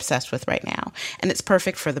seems to be obsessed with right now. And it's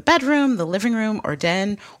perfect for the bedroom, the living room, or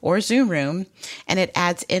den, or Zoom room. And it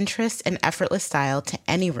adds interest and effortless style to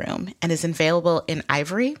any room and is available in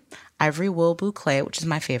ivory wool boucle, which is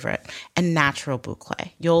my favorite, and natural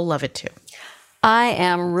boucle. You'll love it too. I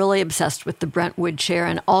am really obsessed with the Brentwood chair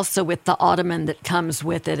and also with the ottoman that comes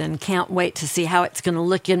with it, and can't wait to see how it's going to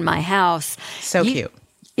look in my house. So cute.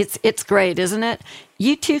 It's great, isn't it?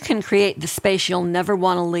 You too can create the space you'll never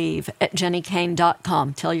want to leave at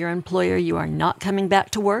jennikayne.com. Tell your employer you are not coming back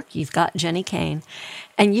to work. You've got Jenni Kayne.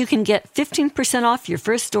 And you can get 15% off your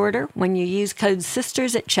first order when you use code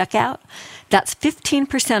SISTERS at checkout. That's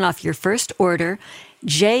 15% off your first order,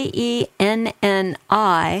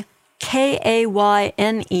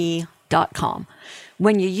 JENNIKAYNE.com.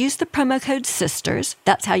 When you use the promo code SISTERS,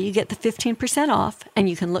 that's how you get the 15% off, and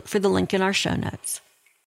you can look for the link in our show notes.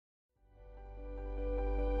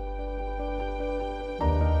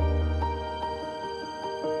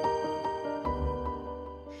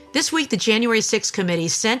 This week, the January 6th committee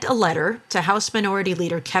sent a letter to House Minority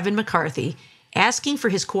Leader Kevin McCarthy asking for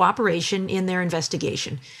his cooperation in their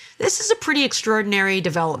investigation. This is a pretty extraordinary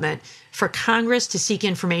development for Congress to seek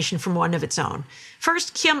information from one of its own.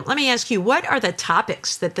 First, Kim, let me ask you, what are the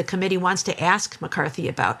topics that the committee wants to ask McCarthy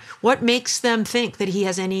about? What makes them think that he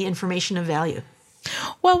has any information of value?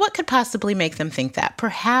 Well, what could possibly make them think that?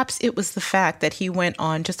 Perhaps it was the fact that he went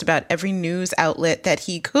on just about every news outlet that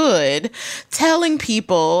he could, telling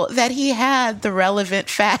people that he had the relevant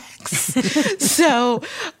facts. So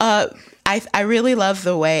I really love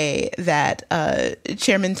the way that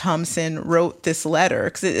Chairman Thompson wrote this letter,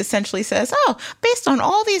 because it essentially says, based on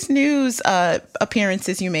all these news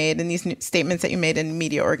appearances you made and these statements that you made in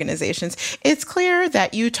media organizations, it's clear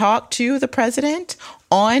that you talked to the president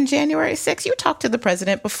on January 6th. You talked to the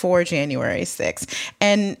president before January 6th.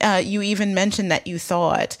 And you even mentioned that you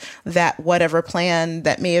thought that whatever plan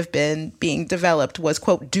that may have been being developed was,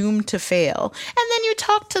 quote, doomed to fail. And then you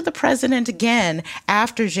talked to the president again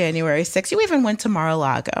after January 6th. You even went to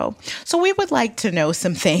Mar-a-Lago. So we would like to know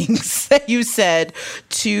some things that you said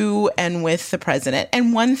to and with the president.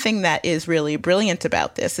 And one thing that is really brilliant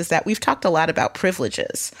about this is that we've talked a lot about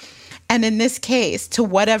privileges. And in this case, to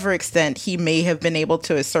whatever extent he may have been able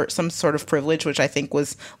to assert some sort of privilege, which I think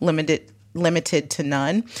was limited to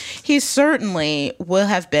none, he certainly will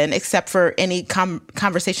have been, except for any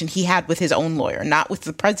conversation he had with his own lawyer, not with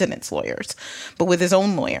the president's lawyers, but with his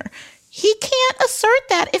own lawyer. He can't assert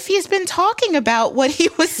that if he's been talking about what he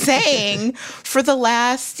was saying for the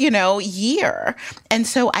last, year. And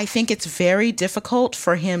so I think it's very difficult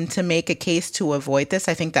for him to make a case to avoid this.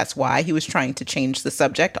 I think that's why he was trying to change the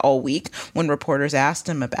subject all week when reporters asked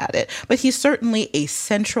him about it. But he's certainly a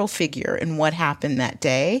central figure in what happened that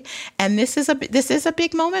day. And this is a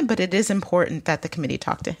big moment, but it is important that the committee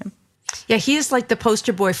talk to him. Yeah, he is like the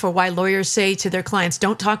poster boy for why lawyers say to their clients,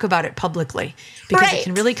 don't talk about it publicly, because it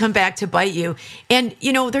can really come back to bite you. And,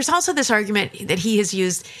 there's also this argument that he has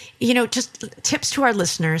used, just tips to our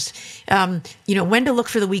listeners, when to look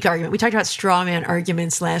for the weak argument. We talked about straw man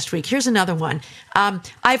arguments last week. Here's another one.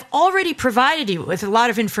 I've already provided you with a lot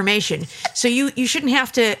of information, so I shouldn't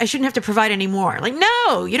have to provide any more. Like,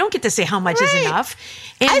 no, you don't get to say how much is enough.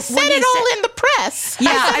 And I said it all in the press.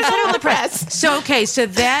 Yeah, I said it in the press. So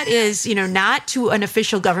that is, not to an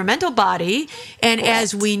official governmental body. And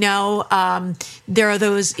as we know, there are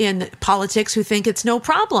those in politics who think it's no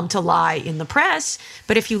problem to lie in the press.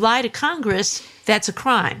 But if you lie to Congress, that's a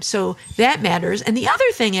crime. So that matters. And the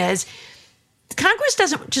other thing is, Congress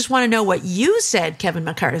doesn't just want to know what you said, Kevin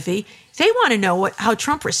McCarthy. They want to know how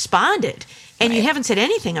Trump responded. And you haven't said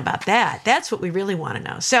anything about that. That's what we really want to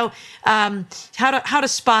know. So, how to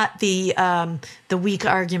spot the weak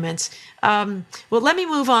arguments? Well, let me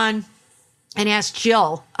move on and ask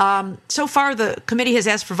Jill. So far, the committee has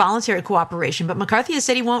asked for voluntary cooperation, but McCarthy has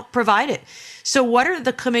said he won't provide it. So, what are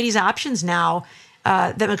the committee's options now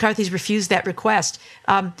that McCarthy's refused that request?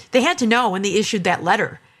 They had to know when they issued that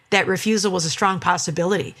letter that refusal was a strong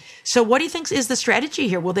possibility. So, what do you think is the strategy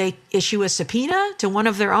here? Will they issue a subpoena to one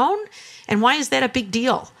of their own? And why is that a big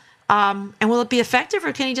deal? And will it be effective,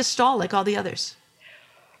 or can he just stall like all the others?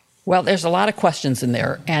 Well, there's a lot of questions in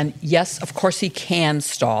there. And yes, of course he can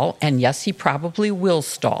stall. And yes, he probably will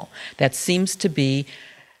stall. That seems to be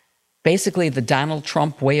basically the Donald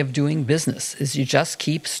Trump way of doing business, is you just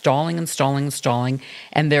keep stalling and stalling and stalling.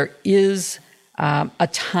 And there is a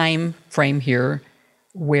time frame here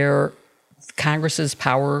where Congress's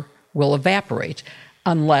power will evaporate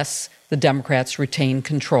unless the Democrats retain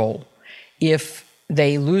control. If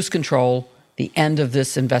they lose control, the end of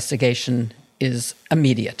this investigation is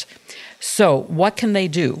immediate. So what can they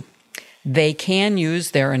do? They can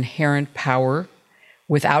use their inherent power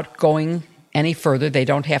without going any further. They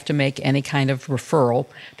don't have to make any kind of referral.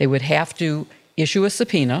 They would have to issue a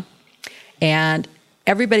subpoena. And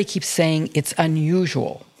everybody keeps saying it's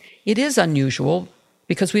unusual. It is unusual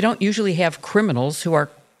because we don't usually have criminals who are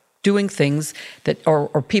doing things that, or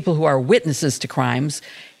people who are witnesses to crimes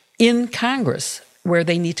in Congress where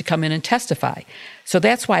they need to come in and testify. So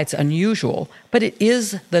that's why it's unusual. But it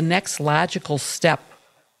is the next logical step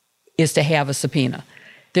is to have a subpoena.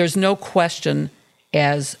 There's no question,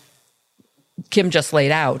 as Kim just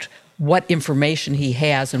laid out, what information he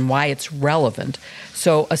has and why it's relevant.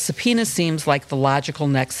 So a subpoena seems like the logical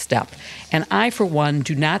next step. And I, for one,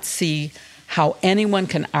 do not see how anyone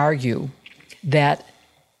can argue that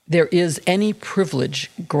there is any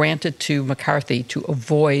privilege granted to McCarthy to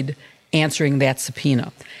avoid answering that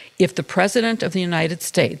subpoena. If the President of the United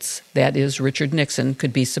States, that is Richard Nixon,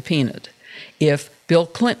 could be subpoenaed, if Bill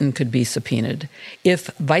Clinton could be subpoenaed, if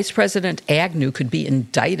Vice President Agnew could be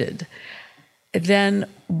indicted, then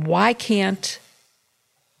why can't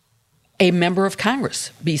a member of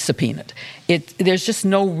Congress be subpoenaed? There's just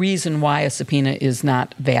no reason why a subpoena is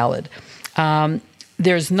not valid.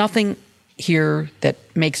 There's nothing here that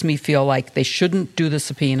makes me feel like they shouldn't do the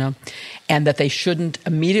subpoena and that they shouldn't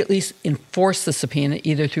immediately enforce the subpoena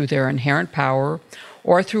either through their inherent power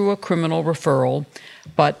or through a criminal referral.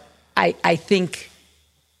 But I think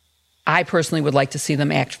I personally would like to see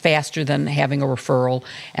them act faster than having a referral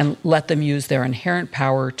and let them use their inherent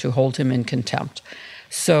power to hold him in contempt.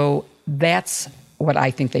 So that's what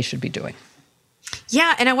I think they should be doing.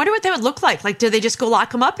 Yeah, and I wonder what that would look like. Like, do they just go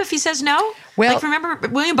lock him up if he says no? Well, like, remember,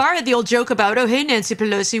 William Barr had the old joke about, oh, hey, Nancy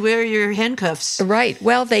Pelosi, where are your handcuffs? Right.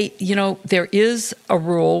 Well, there is a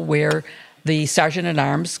rule where the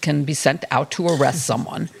sergeant-at-arms can be sent out to arrest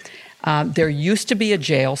someone. There used to be a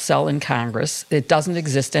jail cell in Congress. It doesn't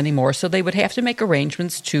exist anymore, so they would have to make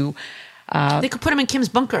arrangements to... they could put him in Kim's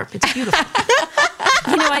bunker. It's beautiful.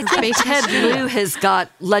 I think Ted Lieu has got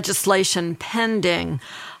legislation pending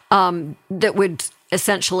that would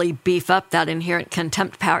essentially beef up that inherent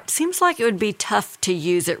contempt power. It seems like it would be tough to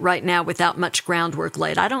use it right now without much groundwork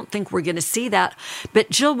laid. I don't think we're going to see that. But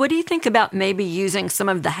Jill, what do you think about maybe using some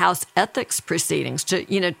of the House ethics proceedings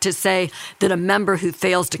to say that a member who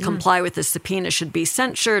fails to comply with a subpoena should be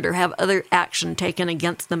censured or have other action taken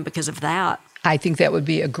against them because of that? I think that would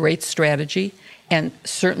be a great strategy and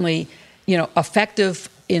certainly, effective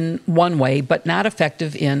in one way, but not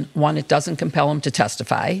effective in, one, it doesn't compel him to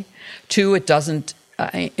testify. Two, it doesn't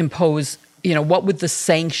impose, what would the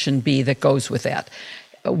sanction be that goes with that?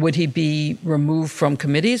 Would he be removed from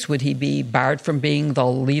committees? Would he be barred from being the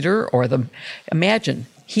leader imagine,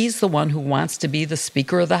 he's the one who wants to be the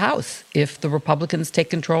Speaker of the House if the Republicans take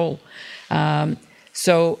control.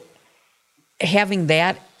 So having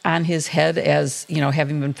that on his head as,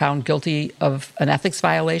 having been found guilty of an ethics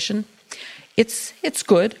violation, it's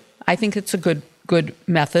good. I think it's a good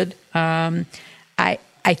method.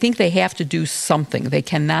 I think they have to do something. They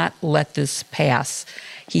cannot let this pass.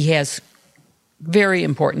 He has very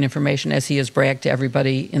important information, as he has bragged to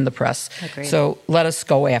everybody in the press. Agreed. So let us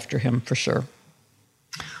go after him for sure.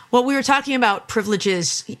 Well, we were talking about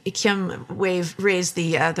privileges. Kim raised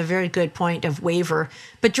the very good point of waiver.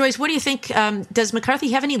 But Joyce, what do you think? Does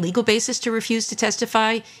McCarthy have any legal basis to refuse to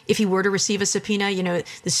testify if he were to receive a subpoena?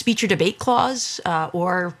 The speech or debate clause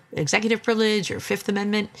or executive privilege or Fifth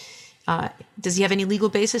Amendment. Does he have any legal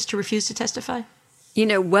basis to refuse to testify?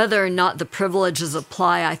 Whether or not the privileges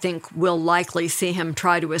apply, I think we'll likely see him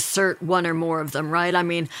try to assert one or more of them, right? I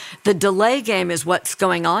mean, the delay game is what's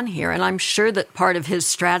going on here, and I'm sure that part of his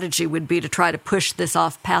strategy would be to try to push this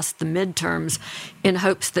off past the midterms in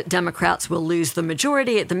hopes that Democrats will lose the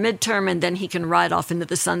majority at the midterm, and then he can ride off into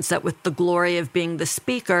the sunset with the glory of being the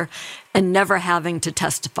Speaker and never having to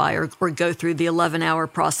testify or go through the 11-hour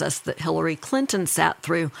process that Hillary Clinton sat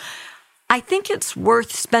through. I think it's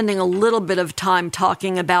worth spending a little bit of time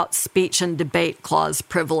talking about speech and debate clause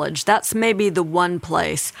privilege. That's maybe the one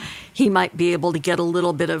place he might be able to get a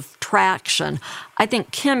little bit of traction. I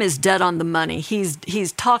think Kim is dead on the money.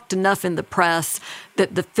 He's talked enough in the press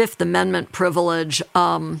that the Fifth Amendment privilege,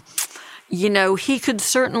 he could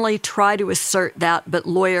certainly try to assert that, but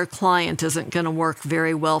lawyer-client isn't going to work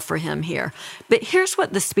very well for him here. But here's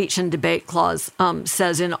what the speech and debate clause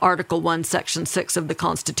says in Article 1, Section 6 of the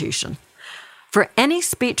Constitution. For any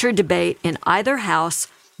speech or debate in either house,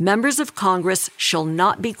 members of Congress shall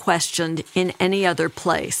not be questioned in any other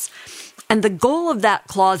place. And the goal of that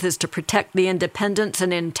clause is to protect the independence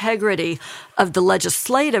and integrity of the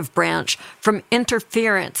legislative branch from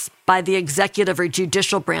interference by the executive or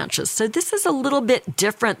judicial branches. So this is a little bit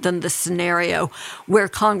different than the scenario where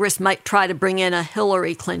Congress might try to bring in a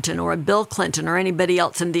Hillary Clinton or a Bill Clinton or anybody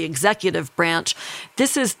else in the executive branch.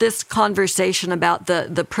 This is this conversation about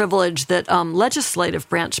the privilege that legislative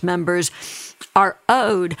branch members are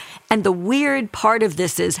owed. And the weird part of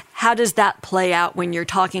this is, how does that play out when you're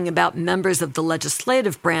talking about members of the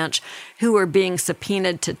legislative branch who are being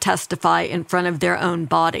subpoenaed to testify in front of their own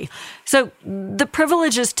body? So the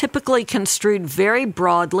privilege is typically construed very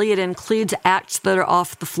broadly. It includes acts that are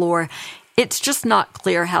off the floor. It's just not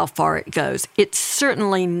clear how far it goes. It's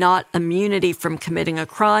certainly not immunity from committing a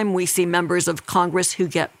crime. We see members of Congress who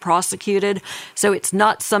get prosecuted. So it's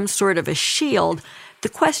not some sort of a shield. The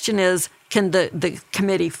question is, can the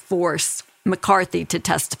committee force McCarthy to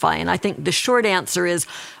testify? And I think the short answer is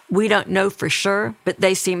we don't know for sure, but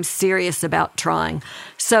they seem serious about trying.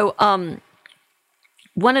 So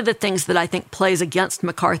one of the things that I think plays against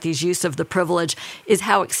McCarthy's use of the privilege is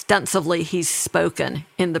how extensively he's spoken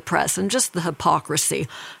in the press and just the hypocrisy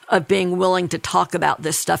of being willing to talk about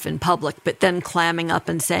this stuff in public, but then clamming up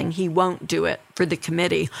and saying he won't do it for the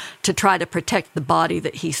committee to try to protect the body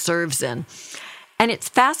that he serves in. And it's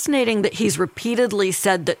fascinating that he's repeatedly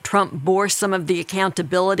said that Trump bore some of the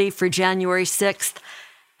accountability for January 6th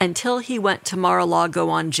until he went to Mar-a-Lago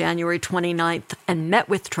on January 29th and met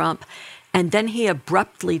with Trump, and then he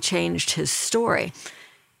abruptly changed his story.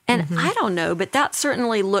 And I don't know, but that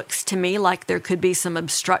certainly looks to me like there could be some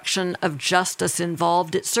obstruction of justice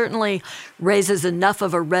involved. It certainly raises enough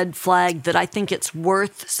of a red flag that I think it's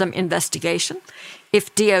worth some investigation.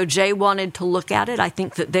 If DOJ wanted to look at it, I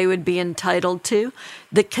think that they would be entitled to.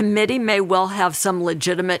 The committee may well have some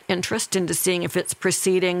legitimate interest into seeing if its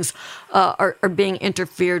proceedings are being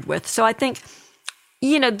interfered with. So I think,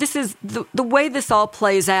 this is the way this all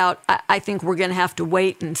plays out. I think we're going to have to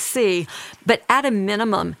wait and see. But at a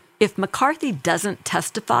minimum, if McCarthy doesn't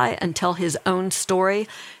testify and tell his own story,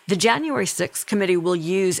 the January 6th committee will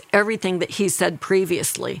use everything that he said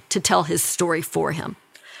previously to tell his story for him.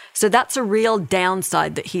 So that's a real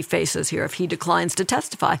downside that he faces here if he declines to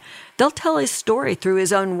testify. They'll tell his story through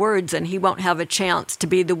his own words, and he won't have a chance to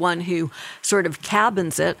be the one who sort of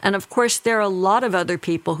cabins it. And of course, there are a lot of other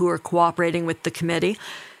people who are cooperating with the committee.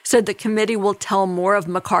 So the committee will tell more of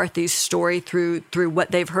McCarthy's story through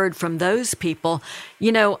what they've heard from those people.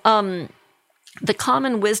 The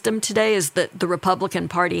common wisdom today is that the Republican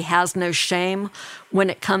Party has no shame when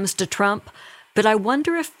it comes to Trump. But I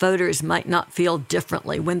wonder if voters might not feel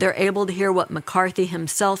differently when they're able to hear what McCarthy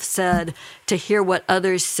himself said, to hear what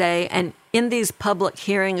others say. And in these public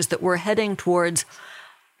hearings that we're heading towards,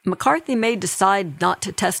 McCarthy may decide not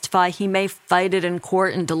to testify. He may fight it in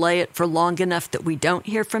court and delay it for long enough that we don't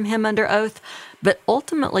hear from him under oath. But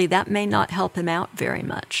ultimately, that may not help him out very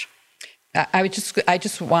much. I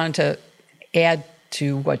just wanted to add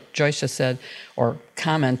to what Joyce just said, or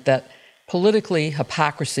comment, that politically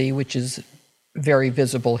hypocrisy, which is very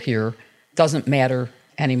visible here, doesn't matter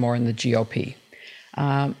anymore in the GOP.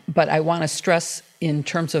 But I want to stress, in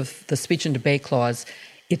terms of the speech and debate clause,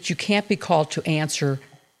 you can't be called to answer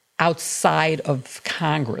outside of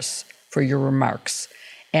Congress for your remarks.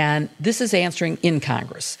 And this is answering in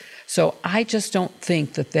Congress. So I just don't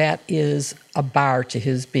think that is a bar to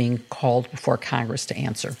his being called before Congress to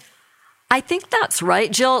answer. I think that's right,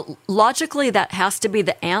 Jill. Logically, that has to be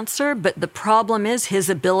the answer, but the problem is his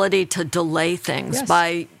ability to delay things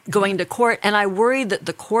by going to court. And I worry that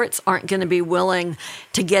the courts aren't going to be willing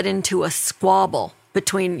to get into a squabble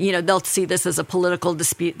between, they'll see this as a political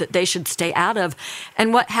dispute that they should stay out of.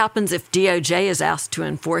 And what happens if DOJ is asked to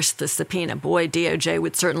enforce the subpoena? Boy, DOJ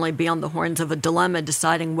would certainly be on the horns of a dilemma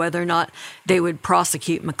deciding whether or not they would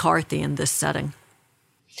prosecute McCarthy in this setting.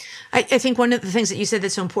 I think one of the things that you said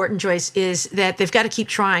that's so important, Joyce, is that they've got to keep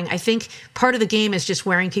trying. I think part of the game is just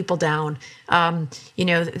wearing people down.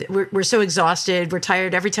 We're so exhausted. We're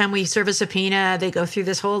tired. Every time we serve a subpoena, they go through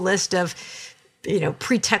this whole list of,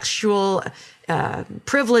 pretextual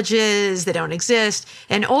privileges that don't exist.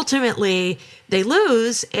 And ultimately, they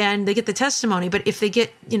lose and they get the testimony. But if they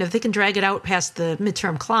get, if they can drag it out past the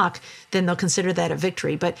midterm clock, then they'll consider that a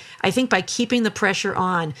victory. But I think by keeping the pressure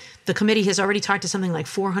on, the committee has already talked to something like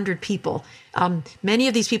 400 people. Many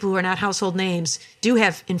of these people who are not household names do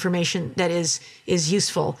have information that is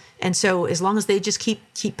useful. And so as long as they just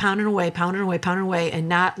keep pounding away, and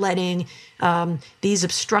not letting these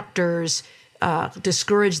obstructors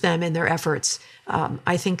discourage them in their efforts,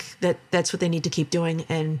 I think that's what they need to keep doing.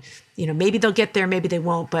 And, maybe they'll get there, maybe they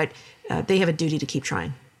won't, but they have a duty to keep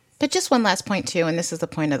trying. But just one last point, too, and this is the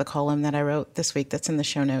point of the column that I wrote this week that's in the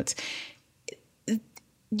show notes.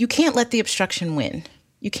 You can't let the obstruction win.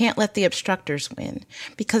 You can't let the obstructors win,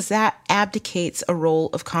 because that abdicates a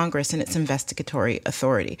role of Congress and its investigatory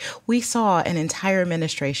authority. We saw an entire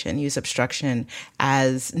administration use obstruction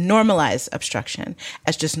as normalized obstruction,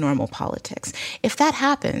 as just normal politics. If that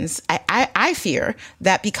happens, I fear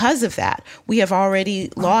that because of that, we have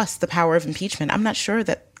already lost the power of impeachment. I'm not sure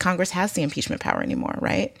that Congress has the impeachment power anymore,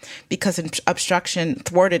 right? Because obstruction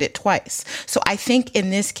thwarted it twice. So I think in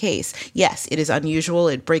this case, yes, it is unusual.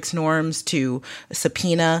 It breaks norms to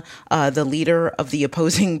subpoena the leader of the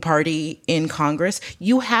opposing party in Congress.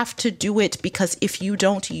 You have to do it, because if you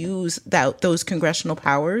don't use those congressional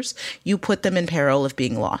powers, you put them in peril of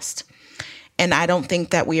being lost. And I don't think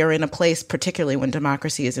that we are in a place, particularly when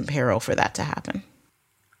democracy is in peril, for that to happen.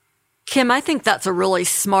 Kim, I think that's a really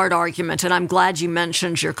smart argument, and I'm glad you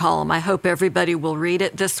mentioned your column. I hope everybody will read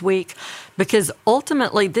it this week, because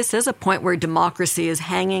ultimately this is a point where democracy is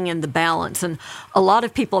hanging in the balance. And a lot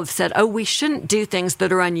of people have said, we shouldn't do things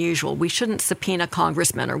that are unusual. We shouldn't subpoena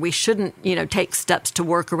congressmen, or we shouldn't, take steps to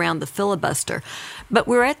work around the filibuster. But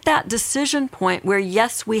we're at that decision point where,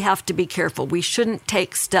 yes, we have to be careful. We shouldn't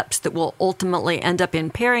take steps that will ultimately end up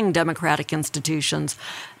impairing democratic institutions.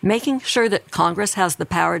 Making sure that Congress has the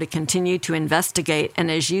power to continue to investigate and,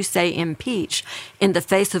 as you say, impeach in the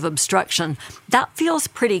face of obstruction, that feels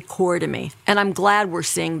pretty core to me. And I'm glad we're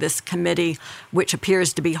seeing this committee, which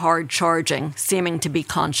appears to be hard-charging, seeming to be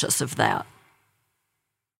conscious of that.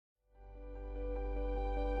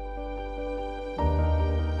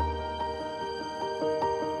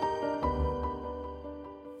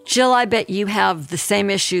 Jill, I bet you have the same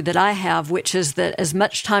issue that I have, which is that as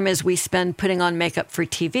much time as we spend putting on makeup for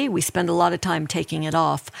TV, we spend a lot of time taking it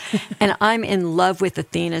off. And I'm in love with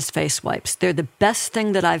Athena's face wipes. They're the best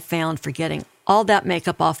thing that I've found for getting all that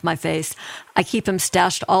makeup off my face. I keep them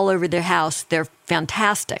stashed all over their house. They're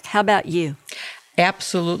fantastic. How about you?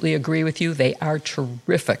 Absolutely agree with you. They are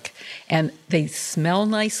terrific. And they smell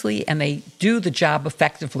nicely and they do the job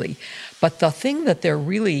effectively. But the thing that they're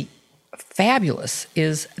really fabulous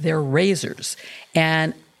is their razors.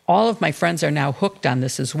 And all of my friends are now hooked on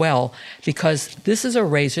this as well, because this is a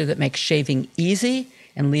razor that makes shaving easy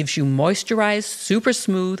and leaves you moisturized, super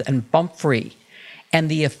smooth, and bump-free. And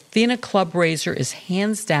the Athena Club razor is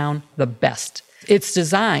hands down the best. It's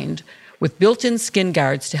designed with built-in skin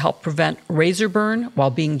guards to help prevent razor burn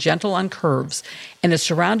while being gentle on curves, and is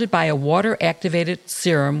surrounded by a water-activated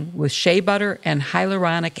serum with shea butter and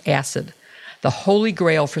hyaluronic acid, the holy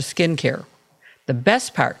grail for skincare. The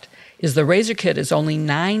best part is the razor kit is only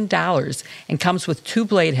 $9 and comes with 2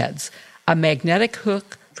 blade heads, a magnetic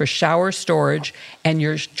hook for shower storage, and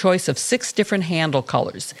your choice of 6 different handle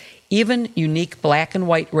colors, even unique black and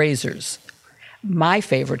white razors. My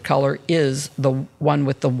favorite color is the one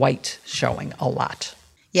with the white showing a lot.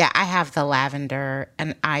 Yeah, I have the lavender,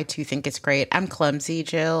 and I too think it's great. I'm clumsy,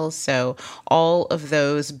 Jill, so all of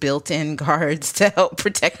those built-in guards to help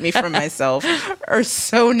protect me from myself are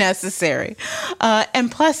so necessary. And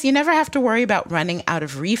plus, you never have to worry about running out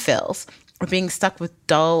of refills or being stuck with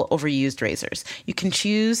dull, overused razors. You can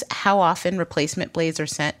choose how often replacement blades are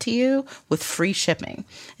sent to you with free shipping.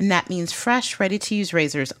 And that means fresh, ready-to-use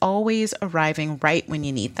razors always arriving right when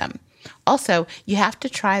you need them. Also, you have to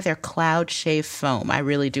try their Cloud Shave Foam. I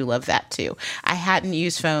really do love that too. I hadn't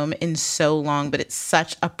used foam in so long, but it's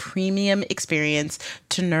such a premium experience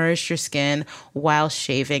to nourish your skin while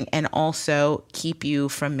shaving and also keep you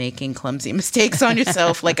from making clumsy mistakes on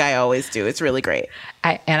yourself like I always do. It's really great.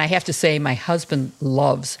 And I have to say, my husband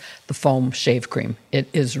loves the foam shave cream. It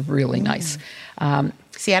is really nice.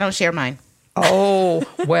 See, I don't share mine. Oh,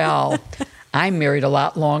 well, I'm married a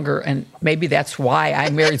lot longer, and maybe that's why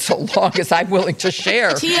I'm married so long, is I'm willing to share.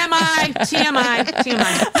 TMI. Come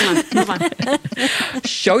on, move on.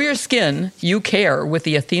 Show your skin you care with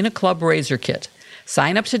the Athena Club Razor Kit.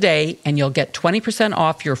 Sign up today, and you'll get 20%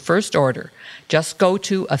 off your first order. Just go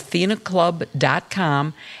to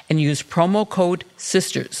athenaclub.com and use promo code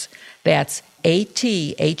SISTERS. That's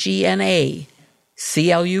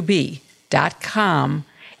ATHENACLUB.com.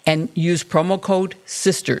 And use promo code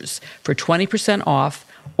SISTERS for 20% off,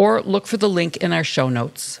 or look for the link in our show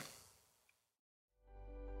notes.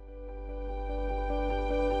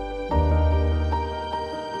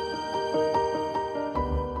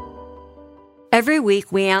 Every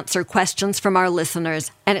week we answer questions from our listeners,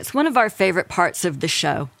 and it's one of our favorite parts of the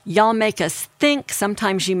show. Y'all make us think,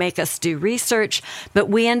 sometimes you make us do research, but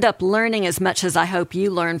we end up learning as much as I hope you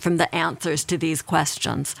learn from the answers to these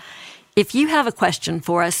questions. If you have a question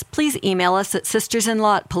for us, please email us at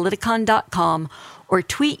sistersinlaw@politicon.com or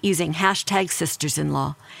tweet using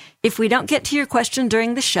 #sistersinlaw. If we don't get to your question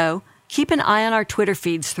during the show, keep an eye on our Twitter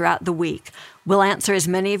feeds throughout the week. We'll answer as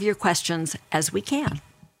many of your questions as we can.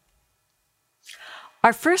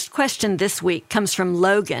 Our first question this week comes from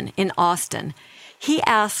Logan in Austin. He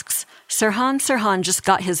asks, Sirhan just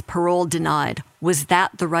got his parole denied. Was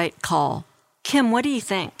that the right call? Kim, what do you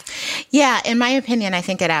think? Yeah, in my opinion, I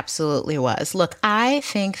think it absolutely was. Look, I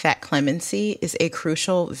think that clemency is a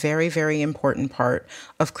crucial, very, very important part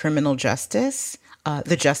of criminal justice,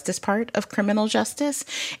 the justice part of criminal justice.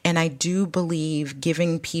 And I do believe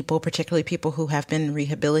giving people, particularly people who have been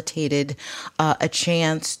rehabilitated, a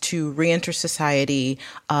chance to reenter society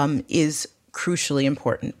is crucially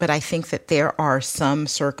important. But I think that there are some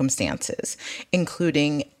circumstances,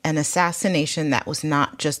 including an assassination that was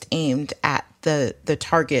not just aimed at the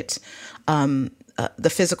target, the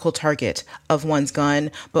physical target of one's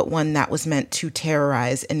gun, but one that was meant to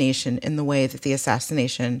terrorize a nation in the way that the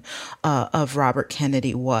assassination of Robert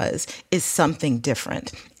Kennedy is something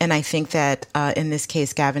different. And I think that in this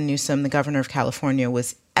case, Gavin Newsom, the governor of California,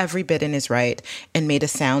 was every bit in his right and made a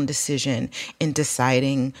sound decision in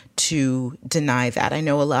deciding to deny that. I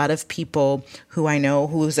know a lot of people who I know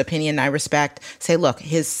whose opinion I respect say, look,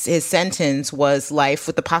 his sentence was life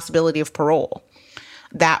with the possibility of parole.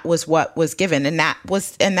 That was what was given, and that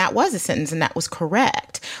was a sentence, and that was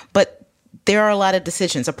correct. But there are a lot of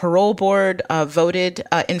decisions. A parole board voted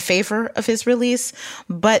in favor of his release,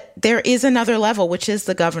 but there is another level, which is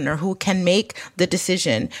the governor, who can make the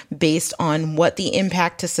decision based on what the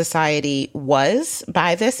impact to society was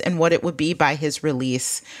by this and what it would be by his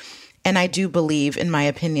release. And I do believe, in my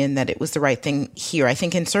opinion, that it was the right thing here. I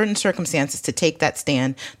think in certain circumstances to take that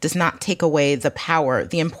stand does not take away the power,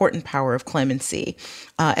 the important power of clemency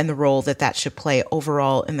and the role that that should play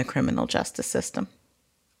overall in the criminal justice system.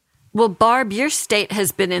 Well, Barb, your state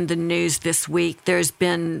has been in the news this week. There's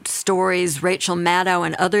been stories Rachel Maddow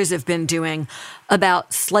and others have been doing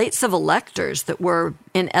about slates of electors that were,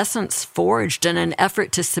 in essence, forged in an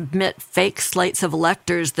effort to submit fake slates of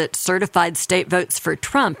electors that certified state votes for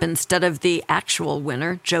Trump instead of the actual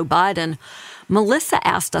winner, Joe Biden. Melissa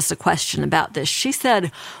asked us a question about this. She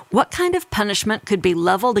said, what kind of punishment could be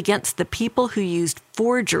leveled against the people who used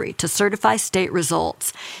forgery to certify state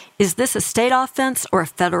results? Is this a state offense or a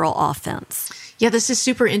federal offense? Yeah, this is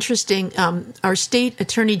super interesting. Our state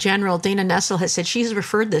attorney general, Dana Nessel, has said she's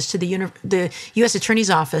referred this to the U.S. Attorney's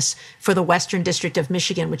Office for the Western District of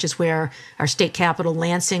Michigan, which is where our state capital,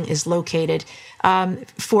 Lansing, is located,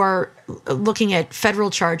 for looking at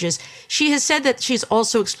federal charges. She has said that she's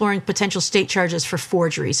also exploring potential state charges for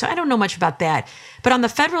forgery. So I don't know much about that. But on the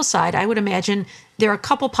federal side, I would imagine there are a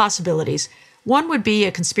couple possibilities. One would be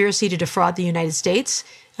a conspiracy to defraud the United States,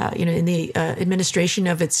 in the administration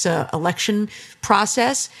of its election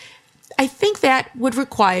process. I think that would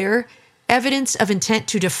require evidence of intent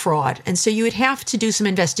to defraud. And so you would have to do some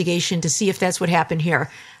investigation to see if that's what happened here.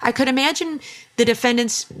 I could imagine the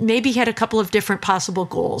defendants maybe had a couple of different possible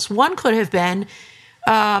goals. One could have been,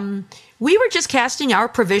 we were just casting our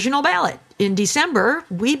provisional ballot. In December,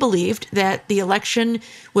 we believed that the election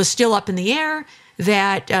was still up in the air,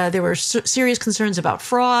 that there were serious concerns about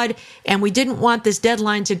fraud, and we didn't want this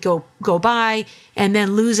deadline to go by and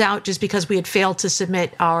then lose out just because we had failed to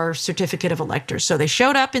submit our certificate of electors. So they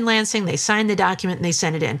showed up in Lansing, they signed the document, and they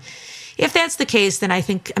sent it in. If that's the case, then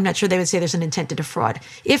I'm not sure they would say there's an intent to defraud.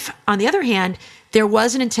 If, on the other hand, there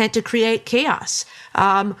was an intent to create chaos,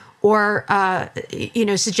 or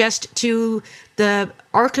suggest to the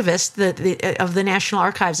archivist of the National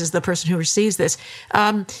Archives, is the person who receives this,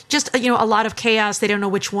 a lot of chaos. They don't know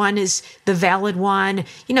which one is the valid one.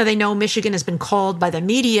 They know Michigan has been called by the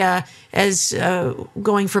media as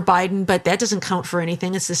going for Biden, but that doesn't count for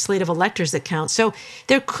anything. It's the slate of electors that counts. So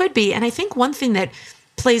there could be, and I think one thing that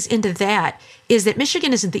plays into that is that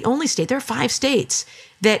Michigan isn't the only state. There are 5 states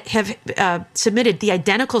that have submitted the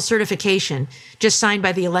identical certification just signed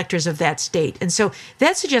by the electors of that state. And so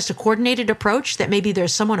that suggests a coordinated approach, that maybe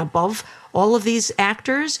there's someone above all of these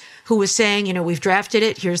actors who was saying, we've drafted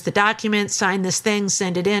it, here's the document, sign this thing,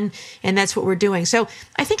 send it in, and that's what we're doing. So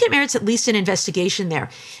I think it merits at least an investigation there.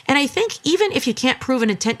 And I think even if you can't prove an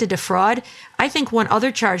intent to defraud, I think one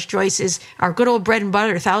other charge, Joyce, is our good old bread and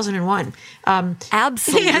butter, 1001.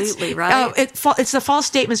 Absolutely, right. It's the false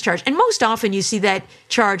statements charge. And most often you see that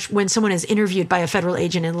charge when someone is interviewed by a federal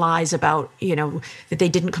agent and lies about, that they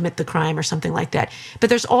didn't commit the crime or something like that. But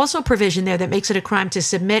there's also a provision there that makes it a crime to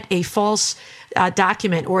submit a false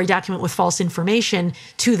document or a document with false information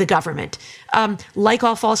to the government. Like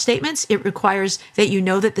all false statements, it requires that you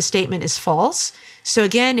know that the statement is false. So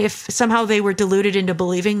again, if somehow they were deluded into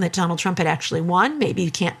believing that Donald Trump had actually won, maybe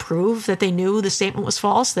you can't prove that they knew the statement was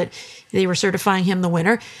false, that they were certifying him the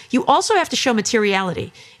winner. You also have to show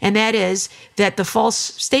materiality, and that is that the false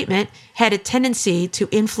statement had a tendency to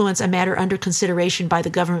influence a matter under consideration by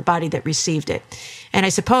the government body that received it. And I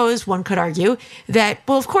suppose one could argue that,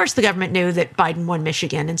 well, of course the government knew that Biden won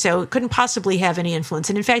Michigan, and so it couldn't possibly have any influence.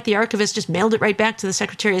 And in fact, the archivist just mailed it right back to the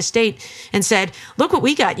Secretary of State and said, look what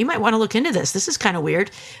we got. You might want to look into this. This is kind of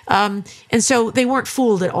weird. And so they weren't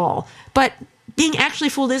fooled at all. But being actually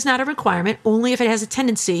fooled is not a requirement, only if it has a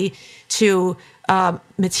tendency to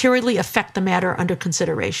materially affect the matter under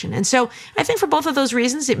consideration. And so I think for both of those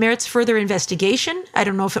reasons, it merits further investigation. I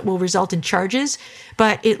don't know if it will result in charges,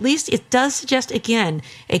 but at least it does suggest, again,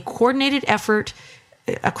 a coordinated effort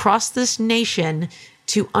across this nation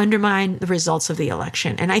to undermine the results of the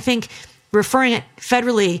election. And I think referring it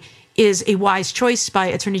federally is a wise choice by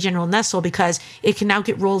Attorney General Nessel, because it can now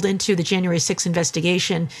get rolled into the January 6th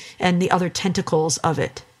investigation and the other tentacles of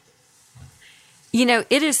it.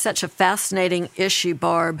 It is such a fascinating issue,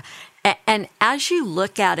 Barb. And as you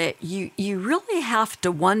look at it, you really have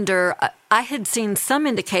to wonder. I had seen some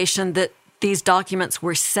indication that these documents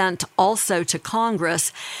were sent also to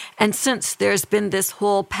Congress. And since there's been this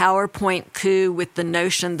whole PowerPoint coup with the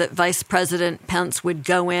notion that Vice President Pence would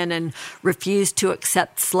go in and refuse to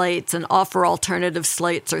accept slates and offer alternative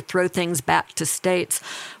slates or throw things back to states,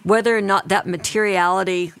 whether or not that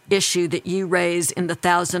materiality issue that you raise in the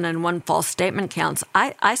 1001 false statement counts,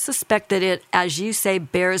 I suspect that it, as you say,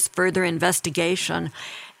 bears further investigation.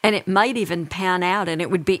 And it might even pan out. And it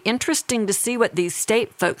would be interesting to see what these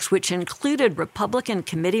state folks, which included Republican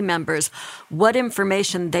committee members, what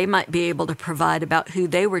information they might be able to provide about who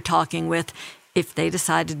they were talking with if they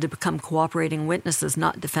decided to become cooperating witnesses,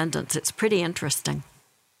 not defendants. It's pretty interesting.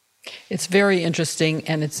 It's very interesting,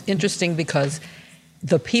 and it's interesting because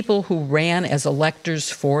the people who ran as electors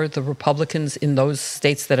for the Republicans in those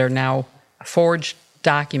states that are now forged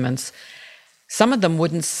documents, some of them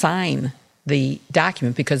wouldn't sign the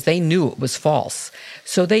document because they knew it was false.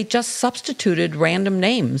 So they just substituted random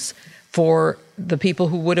names for the people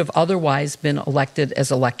who would have otherwise been elected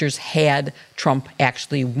as electors had Trump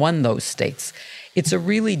actually won those states. It's a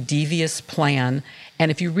really devious plan. And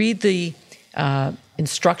if you read the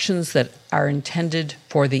instructions that are intended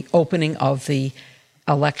for the opening of the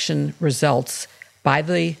election results by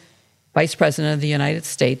the Vice President of the United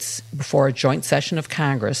States before a joint session of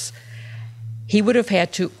Congress, he would have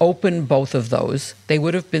had to open both of those. They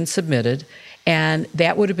would have been submitted, and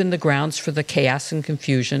that would have been the grounds for the chaos and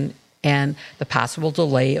confusion and the possible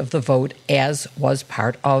delay of the vote, as was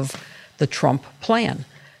part of the Trump plan.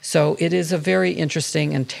 So it is a very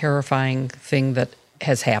interesting and terrifying thing that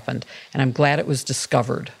has happened, and I'm glad it was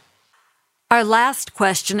discovered. Our last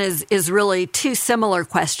question is really two similar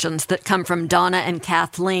questions that come from Donna and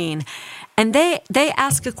Kathleen. And they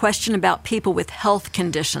ask a question about people with health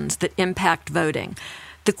conditions that impact voting.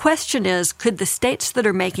 The question is, could the states that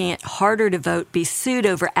are making it harder to vote be sued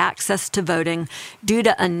over access to voting due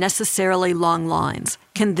to unnecessarily long lines?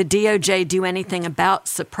 Can the DOJ do anything about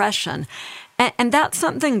suppression? And that's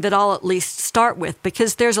something that I'll at least start with,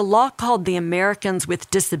 because there's a law called the Americans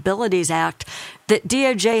with Disabilities Act that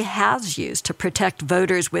DOJ has used to protect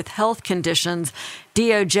voters with health conditions.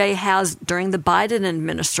 DOJ has, during the Biden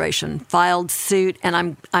administration, filed suit,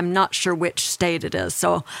 and I'm not sure which state it is.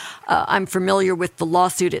 So I'm familiar with the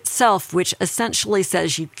lawsuit itself, which essentially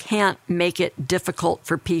says you can't make it difficult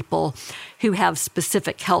for people who have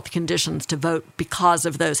specific health conditions to vote because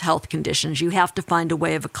of those health conditions. You have to find a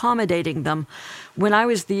way of accommodating them. When I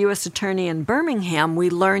was the U.S. Attorney in Birmingham, we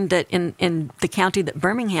learned that in the county that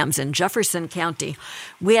Birmingham's in, Jefferson County,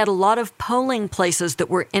 we had a lot of polling places that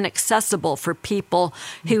were inaccessible for people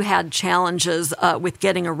who had challenges with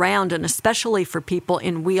getting around, and especially for people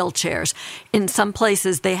in wheelchairs. In some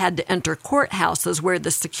places, they had to enter courthouses where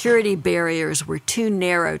the security barriers were too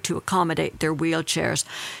narrow to accommodate their wheelchairs.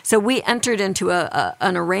 So we entered into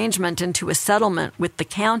an arrangement, into a settlement with the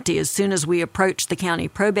county. As soon as we approached the county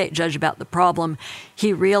probate judge about the problem,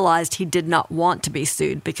 he realized he did not want to be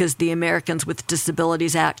sued because the Americans with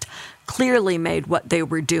Disabilities Act clearly made what they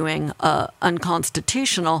were doing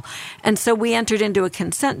unconstitutional. And so we entered into a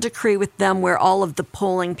consent decree with them where all of the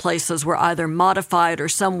polling places were either modified or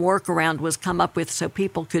some workaround was come up with so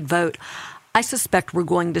people could vote. I suspect we're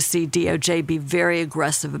going to see DOJ be very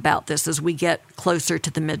aggressive about this as we get closer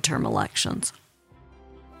to the midterm elections.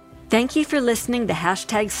 Thank you for listening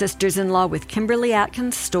to #Sisters-in-Law with Kimberly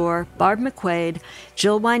Atkins Storr, Barb McQuaid,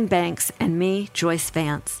 Jill Wine-Banks, and me, Joyce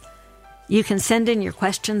Vance. You can send in your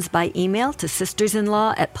questions by email to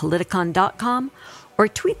sistersinlaw@politicon.com or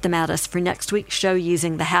tweet them at us for next week's show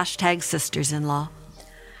using the #Sisters-in-Law.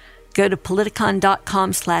 Go to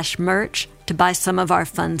politicon.com/merch to buy some of our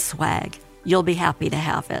fun swag. You'll be happy to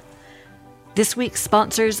have it. This week's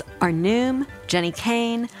sponsors are Noom, Jenny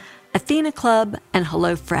Kane, Athena Club, and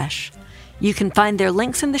HelloFresh. You can find their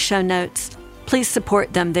links in the show notes. Please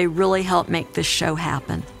support them. They really help make this show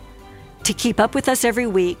happen. To keep up with us every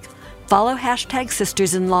week, follow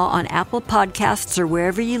 #Sisters-in-Law on Apple Podcasts or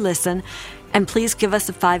wherever you listen, and please give us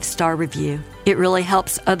a 5-star review. It really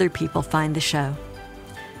helps other people find the show.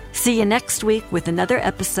 See you next week with another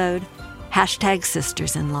episode,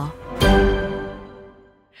 #Sisters-in-Law.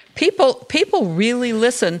 People really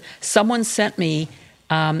listen. Someone sent me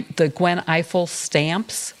the Gwen Ifill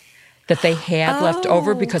stamps that they had left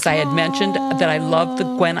over because I had mentioned that I love the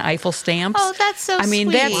Gwen Ifill stamps. Oh, that's so sweet.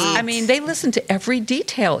 They listen to every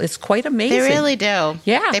detail. It's quite amazing. They really do.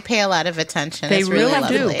 Yeah. They pay a lot of attention. They it's really really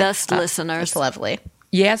do. lovely. Best listeners. It's lovely.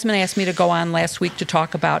 Yasmin asked me to go on last week to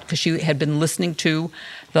talk about, because she had been listening to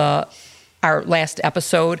our last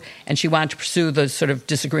episode, and she wanted to pursue the sort of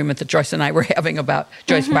disagreement that Joyce and I were having about,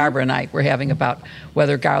 Barbara and I were having about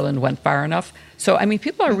whether Garland went far enough. So,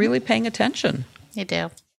 people are really paying attention. They do.